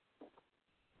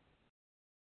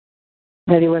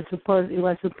 But it was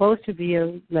supposed to be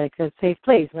a safe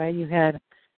place, right? You had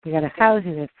a house,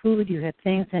 you had food, you had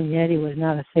things, and yet it was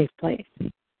not a safe place.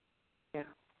 Yeah.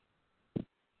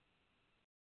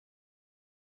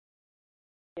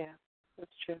 Yeah,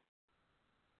 that's true.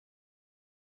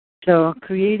 So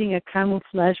creating a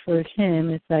camouflage for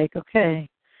him is like, okay,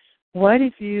 what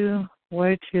if you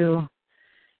were to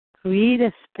create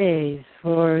a space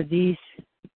for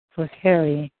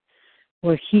Harry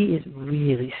where he is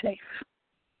really safe?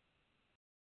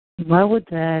 Why would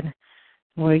that,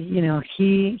 where,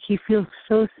 he feels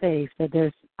so safe that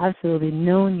there's absolutely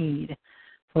no need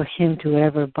for him to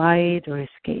ever bite or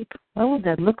escape? What would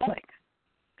that look like?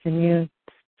 Can you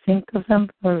think of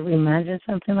something or imagine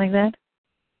something like that?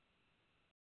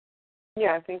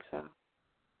 Yeah, I think so.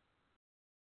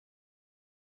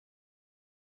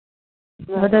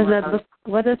 What does that look?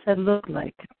 What does that look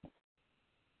like?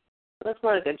 It looks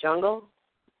more like a jungle.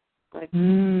 Like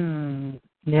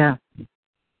yeah.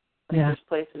 There's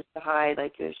places to hide,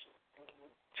 like there's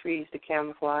trees to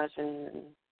camouflage and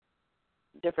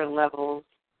different levels.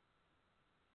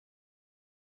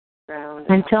 Ground.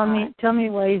 And tell me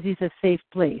why is this a safe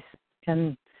place?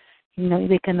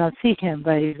 They cannot see him,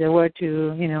 but if they were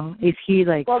to, is he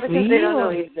like because free they don't know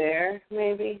he's there,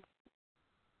 maybe.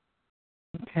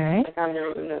 Okay. Like I'm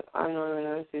the one who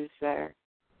knows who's there.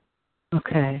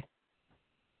 Okay.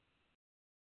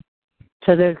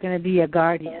 So there's going to be a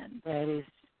guardian.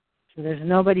 So there's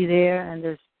nobody there,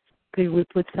 and could we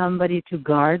put somebody to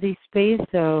guard the space?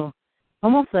 So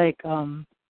almost like, I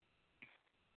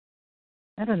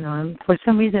don't know, for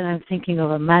some reason I'm thinking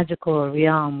of a magical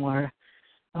realm where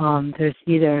there's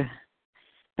either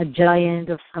a giant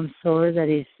of some sort that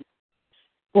is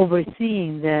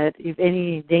overseeing that if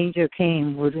any danger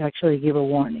came would actually give a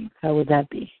warning. How would that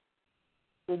be?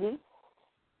 Mhm.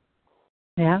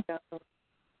 Yeah?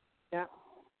 Yeah.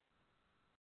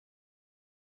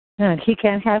 And he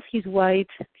can have his white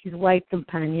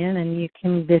companion, and you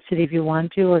can visit if you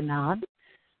want to or not,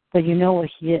 but you know where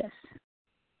he is.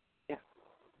 Yeah.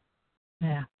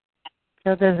 Yeah.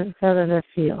 How does that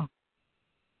feel?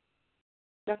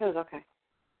 That feels okay.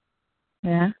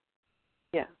 Yeah?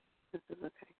 Yeah, this is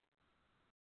okay.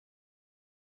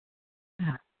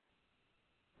 Yeah.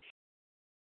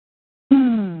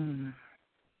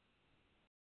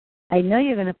 I know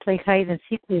you're going to play hide and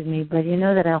seek with me, but you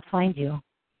know that I'll find you.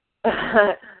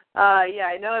 Yeah,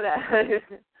 I know that.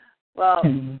 Well,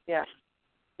 yeah,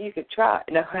 you could try.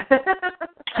 No.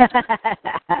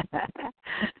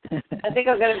 I think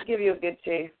I'm going to give you a good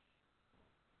chase.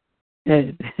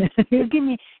 give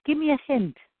me a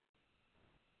hint.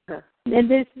 And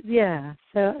this,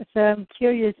 So I'm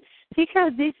curious. See how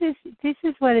this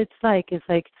is what it's like. It's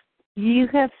like you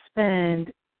have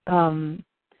spent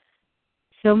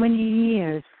so many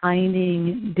years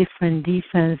finding different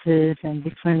defenses and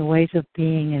different ways of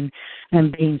being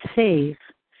and being safe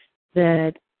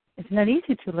that it's not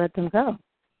easy to let them go.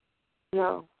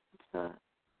 No, it's not.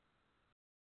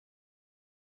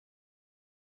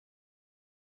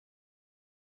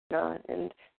 No,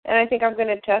 and I think I'm going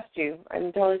to test you.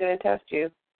 I'm totally going to test you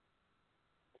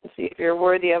to see if you're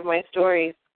worthy of my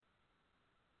stories.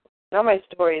 Not my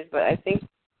stories, but I think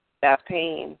that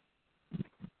pain.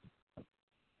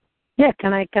 Yeah,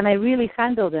 can I really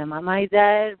handle them? Am I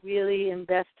that really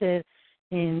invested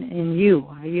in you?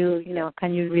 Are you,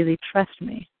 can you really trust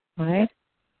me, right?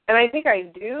 And I think I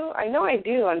do. I know I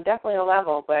do on definitely a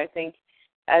level, but I think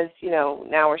as,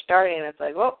 now we're starting, it's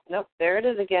like, well, nope, there it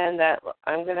is again, that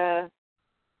I'm going to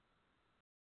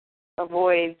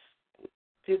avoid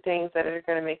do things that are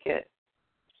going to make it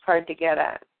hard to get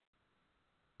at.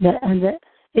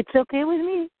 It's okay with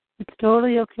me. It's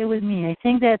totally okay with me. I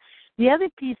think that the other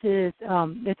piece is,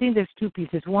 I think there's two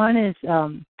pieces. One is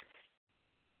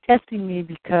testing me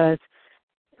because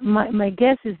my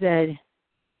guess is that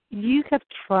you have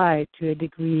tried to a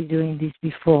degree doing this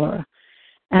before,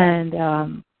 and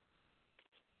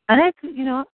I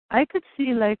could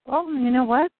see like, oh, you know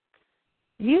what,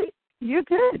 you're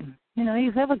good.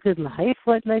 You have a good life.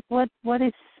 What's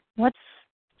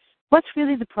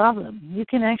really the problem? You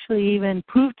can actually even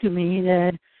prove to me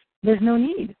that there's no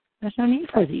need. There's no need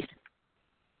for these.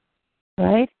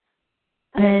 Right?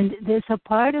 And there's a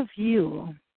part of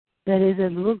you that is a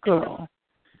little girl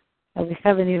that we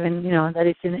haven't even, that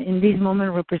is in this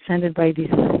moment represented by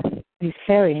this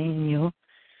Harry in you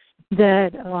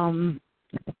that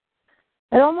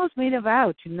almost made a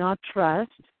vow to not trust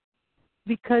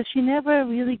because she never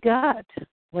really got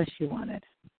what she wanted.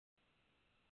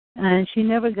 And she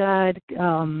never got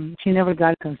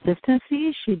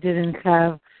consistency. She didn't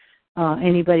have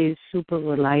anybody super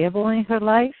reliable in her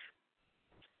life.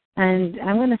 And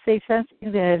I'm going to say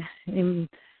something that,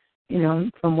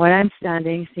 from where I'm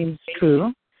standing, seems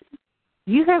true.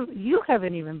 You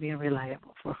haven't even been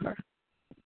reliable for her.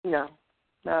 No,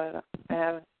 not at all. I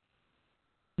haven't.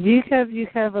 You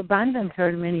have abandoned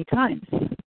her many times.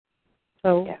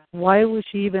 So why would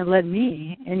she even let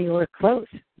me anywhere close?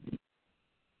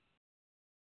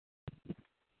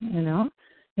 It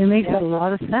makes a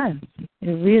lot of sense.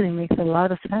 It really makes a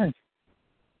lot of sense.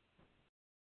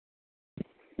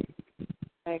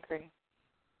 I agree.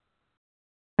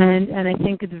 And I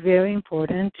think it's very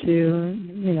important to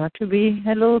be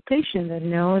a little patient and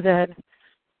know that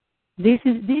this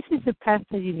is the path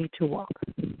that you need to walk.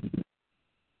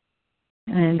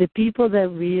 And the people that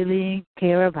really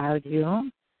care about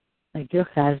you, like your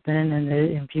husband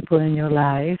and people in your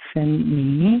life and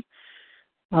me,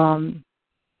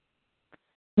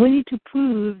 we need to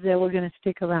prove that we're going to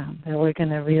stick around, that we're going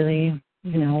to really,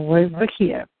 we're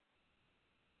here.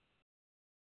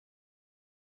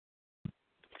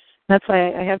 That's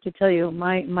why I have to tell you,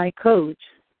 my coach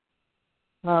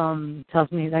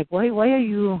tells me, like, why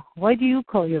do you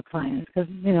call your clients? Because,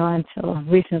 until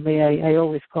recently I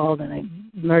always called and I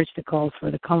merged the calls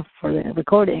for the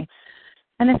recording.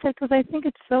 And I said, because I think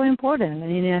it's so important. I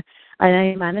mean,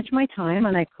 I manage my time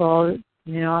and I call,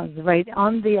 right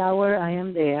on the hour I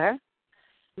am there.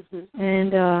 Mm-hmm.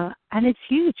 And it's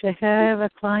huge. I have a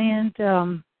client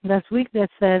last week that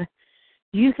said,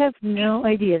 you have no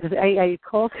idea. I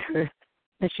called her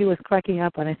and she was cracking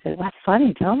up and I said, what's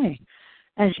funny? Tell me.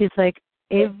 And she's like,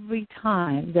 every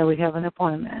time that we have an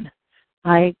appointment,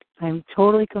 I'm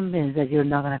totally convinced that you're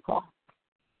not going to call.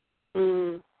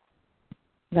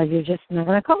 That you're just not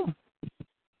going to call.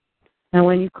 And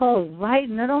when you call, right,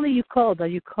 not only you call,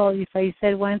 but you call, if I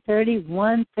said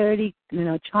 1:30,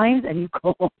 chimes and you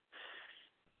call.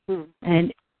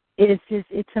 And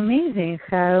it's amazing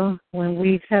how when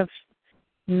we have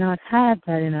not had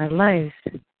that in our lives,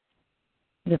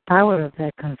 the power of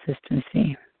that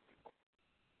consistency.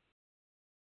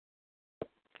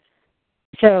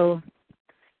 So,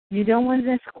 you don't want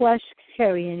to squash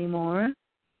Harry anymore.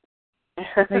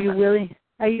 Are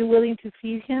you willing to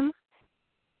feed him?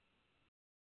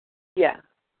 Yeah.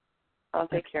 I'll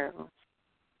take care of him.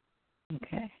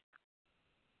 Okay.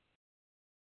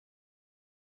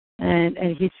 And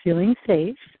he's feeling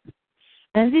safe.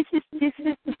 And this is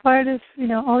the part of,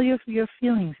 all your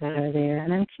feelings that are there.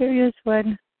 And I'm curious what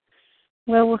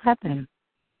will happen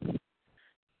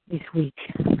this week.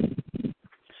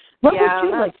 What would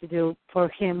you like to do for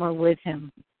him or with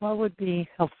him? What would be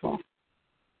helpful?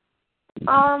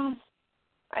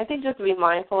 I think just to be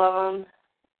mindful of him.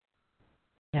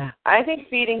 Yeah. I think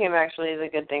feeding him actually is a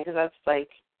good thing because that's like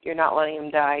you're not letting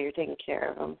him die. You're taking care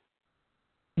of him.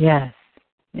 Yes.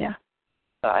 Yeah.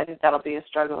 So I think that'll be a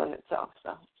struggle in itself.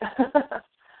 So.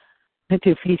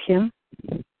 To feed him?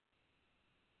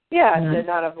 Yeah, to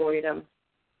not avoid him.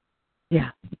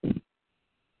 Yeah.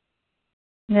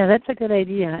 Yeah, that's a good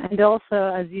idea. And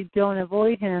also, as you don't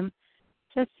avoid him,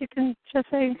 you can just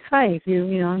say hi. If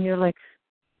you're like,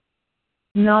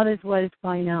 notice what is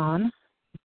going on,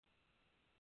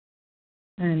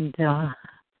 and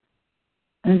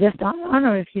just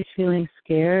honor if he's feeling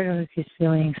scared or if he's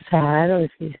feeling sad or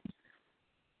if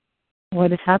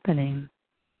what is happening.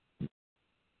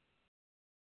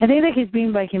 I think that he's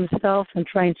been by himself and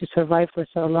trying to survive for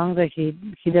so long that he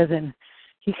hasn't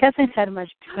had much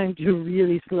time to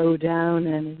really slow down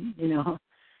and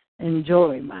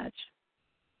enjoy much.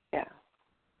 Yeah.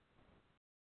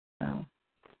 So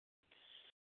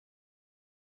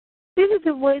this is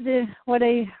what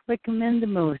I recommend the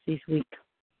most this week.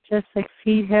 Just like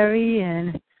feed Harry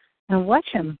and watch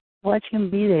him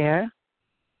be there.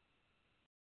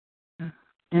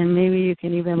 And maybe you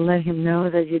can even let him know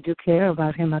that you do care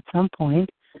about him at some point.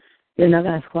 You're not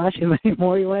going to squash him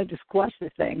anymore. You want to squash the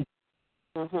thing.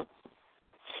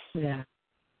 Mm-hmm. Yeah.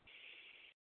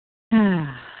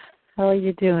 How are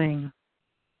you doing?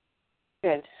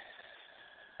 Good.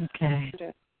 Okay.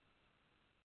 Good.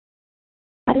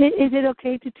 Is it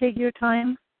okay to take your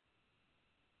time?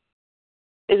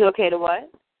 Is it okay to what?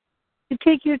 To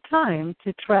take your time,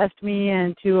 to trust me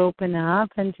and to open up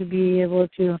and to be able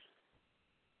to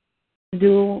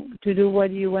do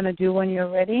what you want to do when you're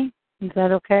ready. Is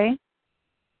that okay?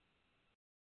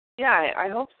 Yeah, I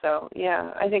hope so.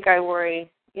 Yeah, I think I worry.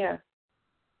 Yeah.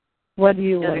 What do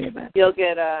you worry about? You'll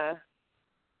get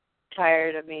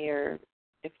tired of me, or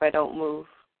if I don't move.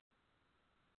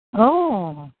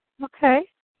 Oh, okay.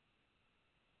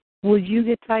 Would you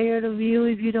get tired of you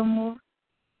if you don't move?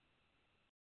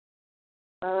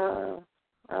 I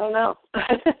don't know.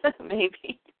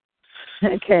 Maybe.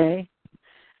 Okay.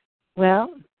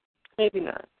 Well, maybe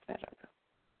not. I don't know.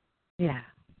 Yeah.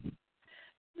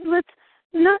 What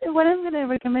I'm going to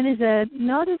recommend is that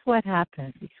notice what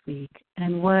happens this week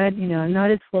and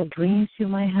notice what dreams you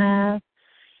might have.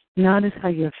 Notice how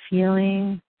you're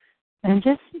feeling, and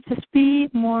just be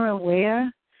more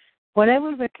aware. What I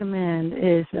would recommend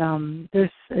is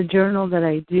there's a journal that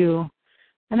I do,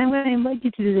 and I'm going to invite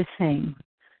you to do the same.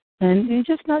 And you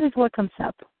just notice what comes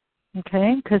up,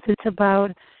 okay? Because it's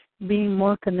about being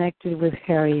more connected with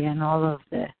Harry and all of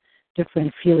the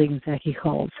different feelings that he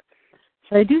holds.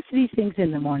 So I do these things in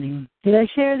the morning. Did I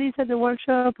share these at the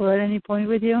workshop or at any point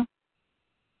with you?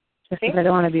 Just because I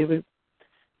don't want to be rude.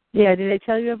 Yeah, did I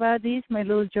tell you about these, my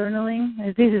little journaling?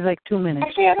 This is like 2 minutes.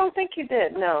 Actually, I don't think you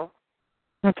did, no.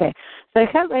 Okay. So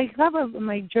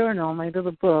my journal, my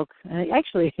little book. And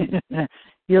actually,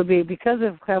 you'll be, because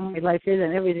of how my life is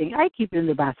and everything, I keep it in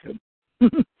the bathroom.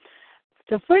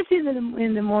 So first thing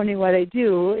in the morning, what I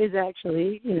do is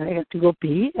actually, I have to go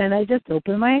pee, and I just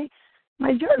open my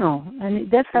journal, and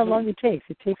that's how long it takes.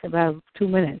 It takes about 2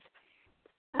 minutes,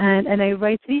 and I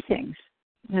write 3 things,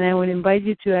 and I would invite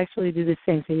you to actually do the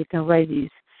same, so you can write these.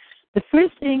 The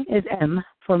first thing is M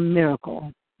for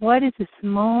miracle. What is a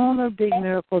small or big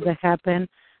miracle that happened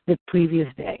the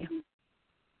previous day?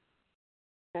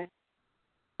 Okay.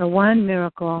 So one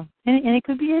miracle, and it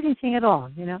could be anything at all,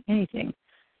 anything.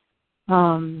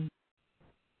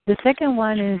 The second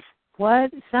one is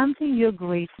something you're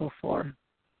grateful for.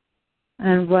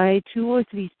 And write 2 or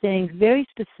 3 things very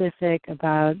specific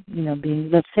about,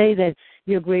 let's say that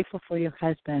you're grateful for your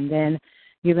husband. Then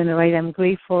you're going to write, I'm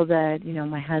grateful that,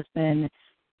 my husband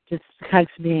just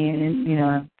hugs me,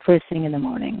 and, first thing in the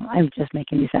morning. I'm just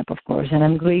making this up, of course. And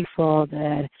I'm grateful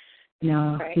that,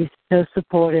 right. he's so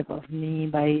supportive of me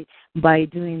by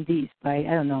doing this, by,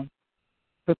 I don't know,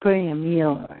 preparing a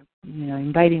meal or,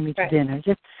 inviting me to dinner,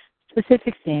 just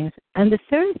specific things. And the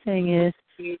third thing is,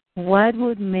 the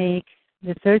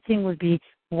third thing would be,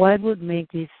 what would make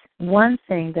this one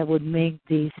thing that would make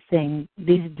this day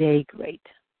great?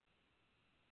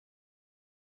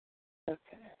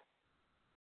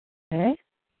 Okay?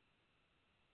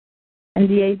 And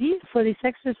the idea for this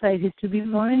exercise is to be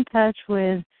more in touch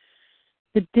with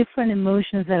the different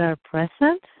emotions that are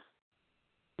present,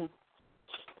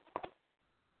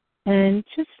 and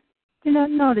just,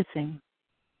 noticing.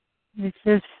 If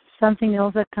there's something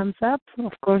else that comes up,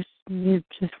 of course, you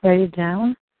just write it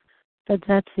down, but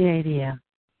that's the idea.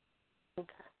 Okay.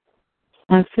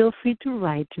 And feel free to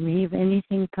write to me if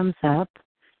anything comes up.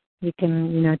 You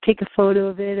can, take a photo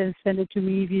of it and send it to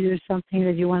me if there's something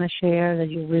that you want to share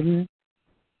that you've written.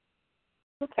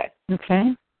 Okay.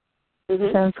 Okay?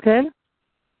 Mm-hmm. Sounds good?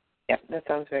 Yep, that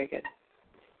sounds very good.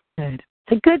 Good.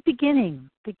 It's a good beginning.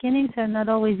 Beginnings are not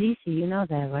always easy. You know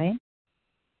that, right?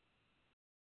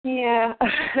 Yeah.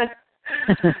 I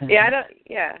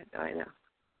know.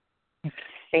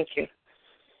 Thank you.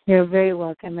 You're very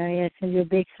welcome, Mary. I send you a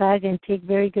big hug and take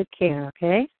very good care,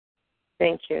 okay?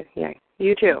 Thank you. Yeah,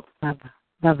 you too. Bye-bye.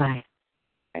 All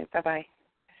right, bye-bye.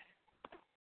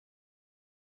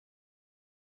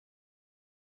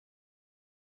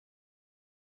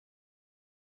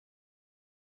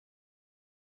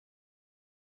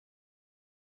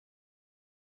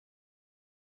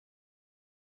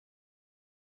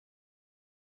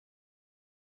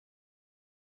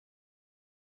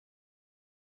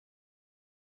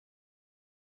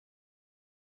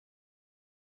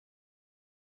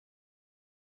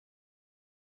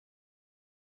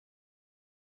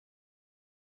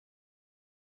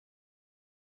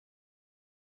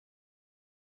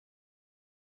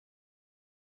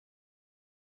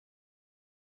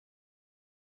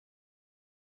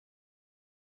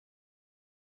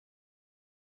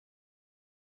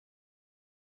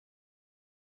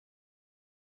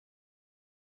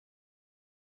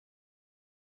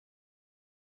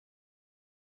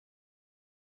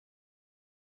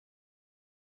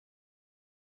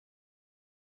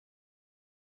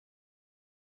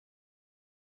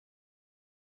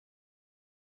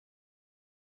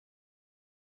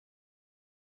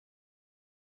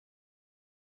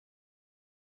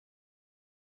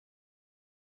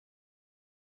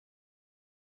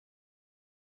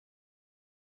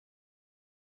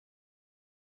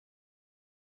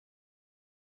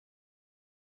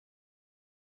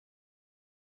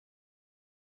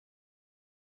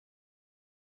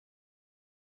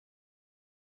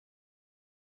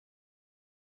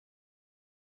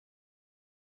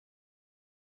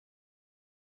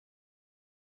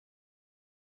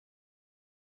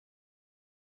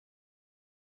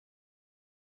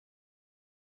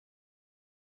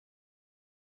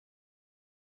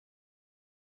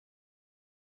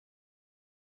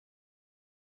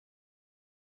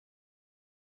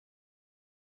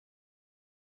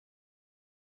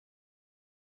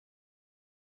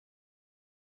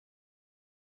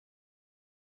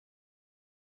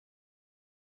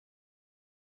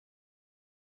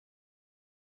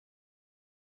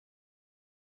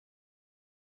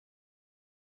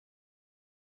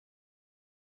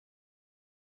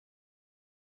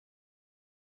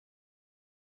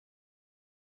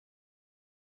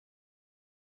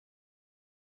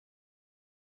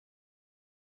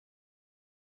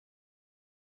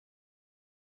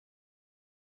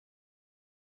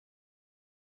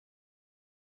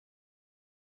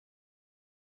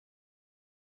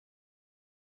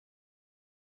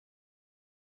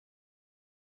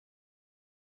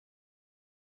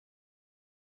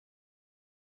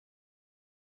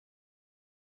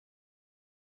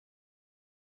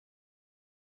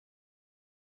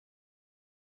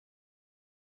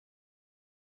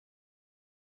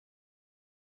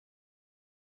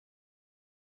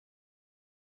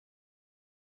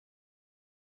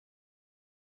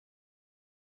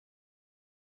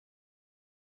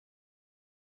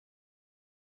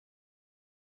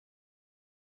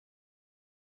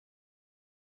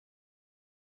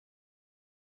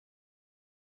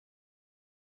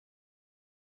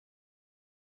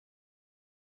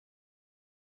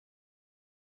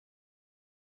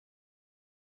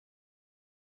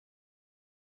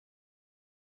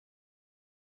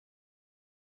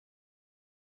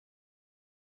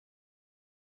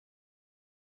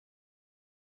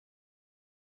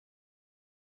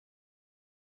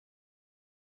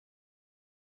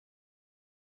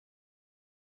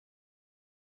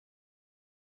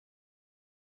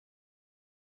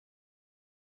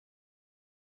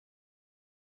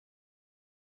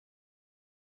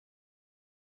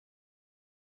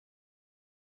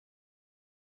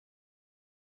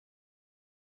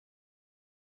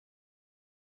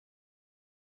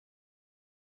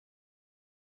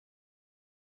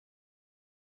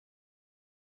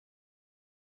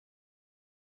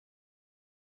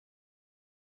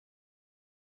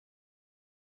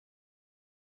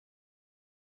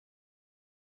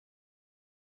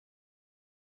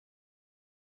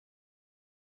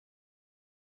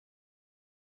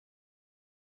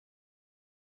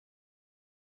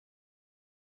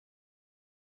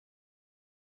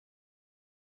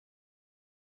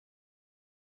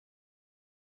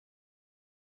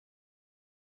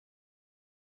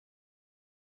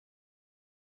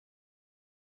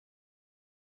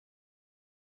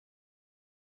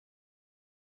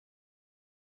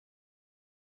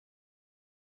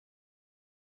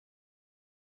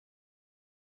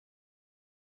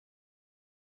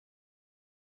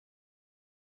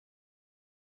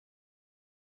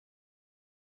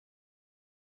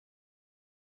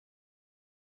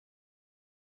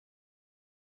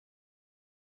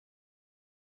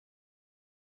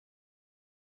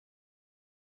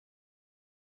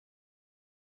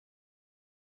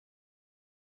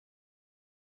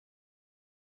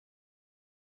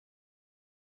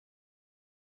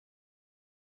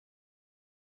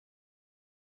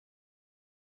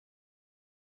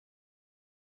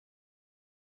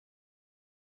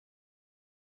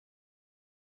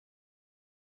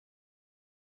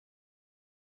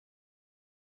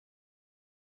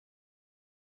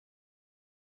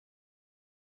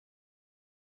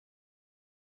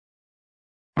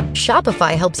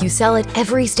 Shopify helps you sell at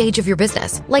every stage of your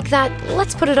business. Like that,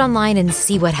 let's put it online and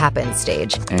see what happens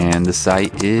stage. And the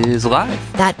site is live.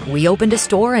 That we opened a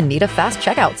store and need a fast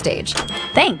checkout stage.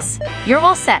 Thanks. You're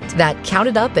all set. That count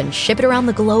it up and ship it around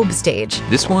the globe stage.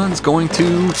 This one's going to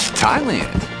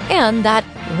Thailand. And that,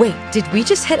 wait, did we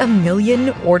just hit 1 million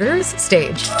orders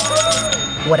stage?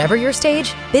 Whatever your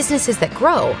stage, businesses that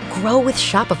grow with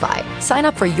Shopify. Sign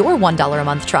up for your $1 a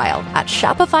month trial at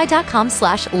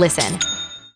shopify.com/listen.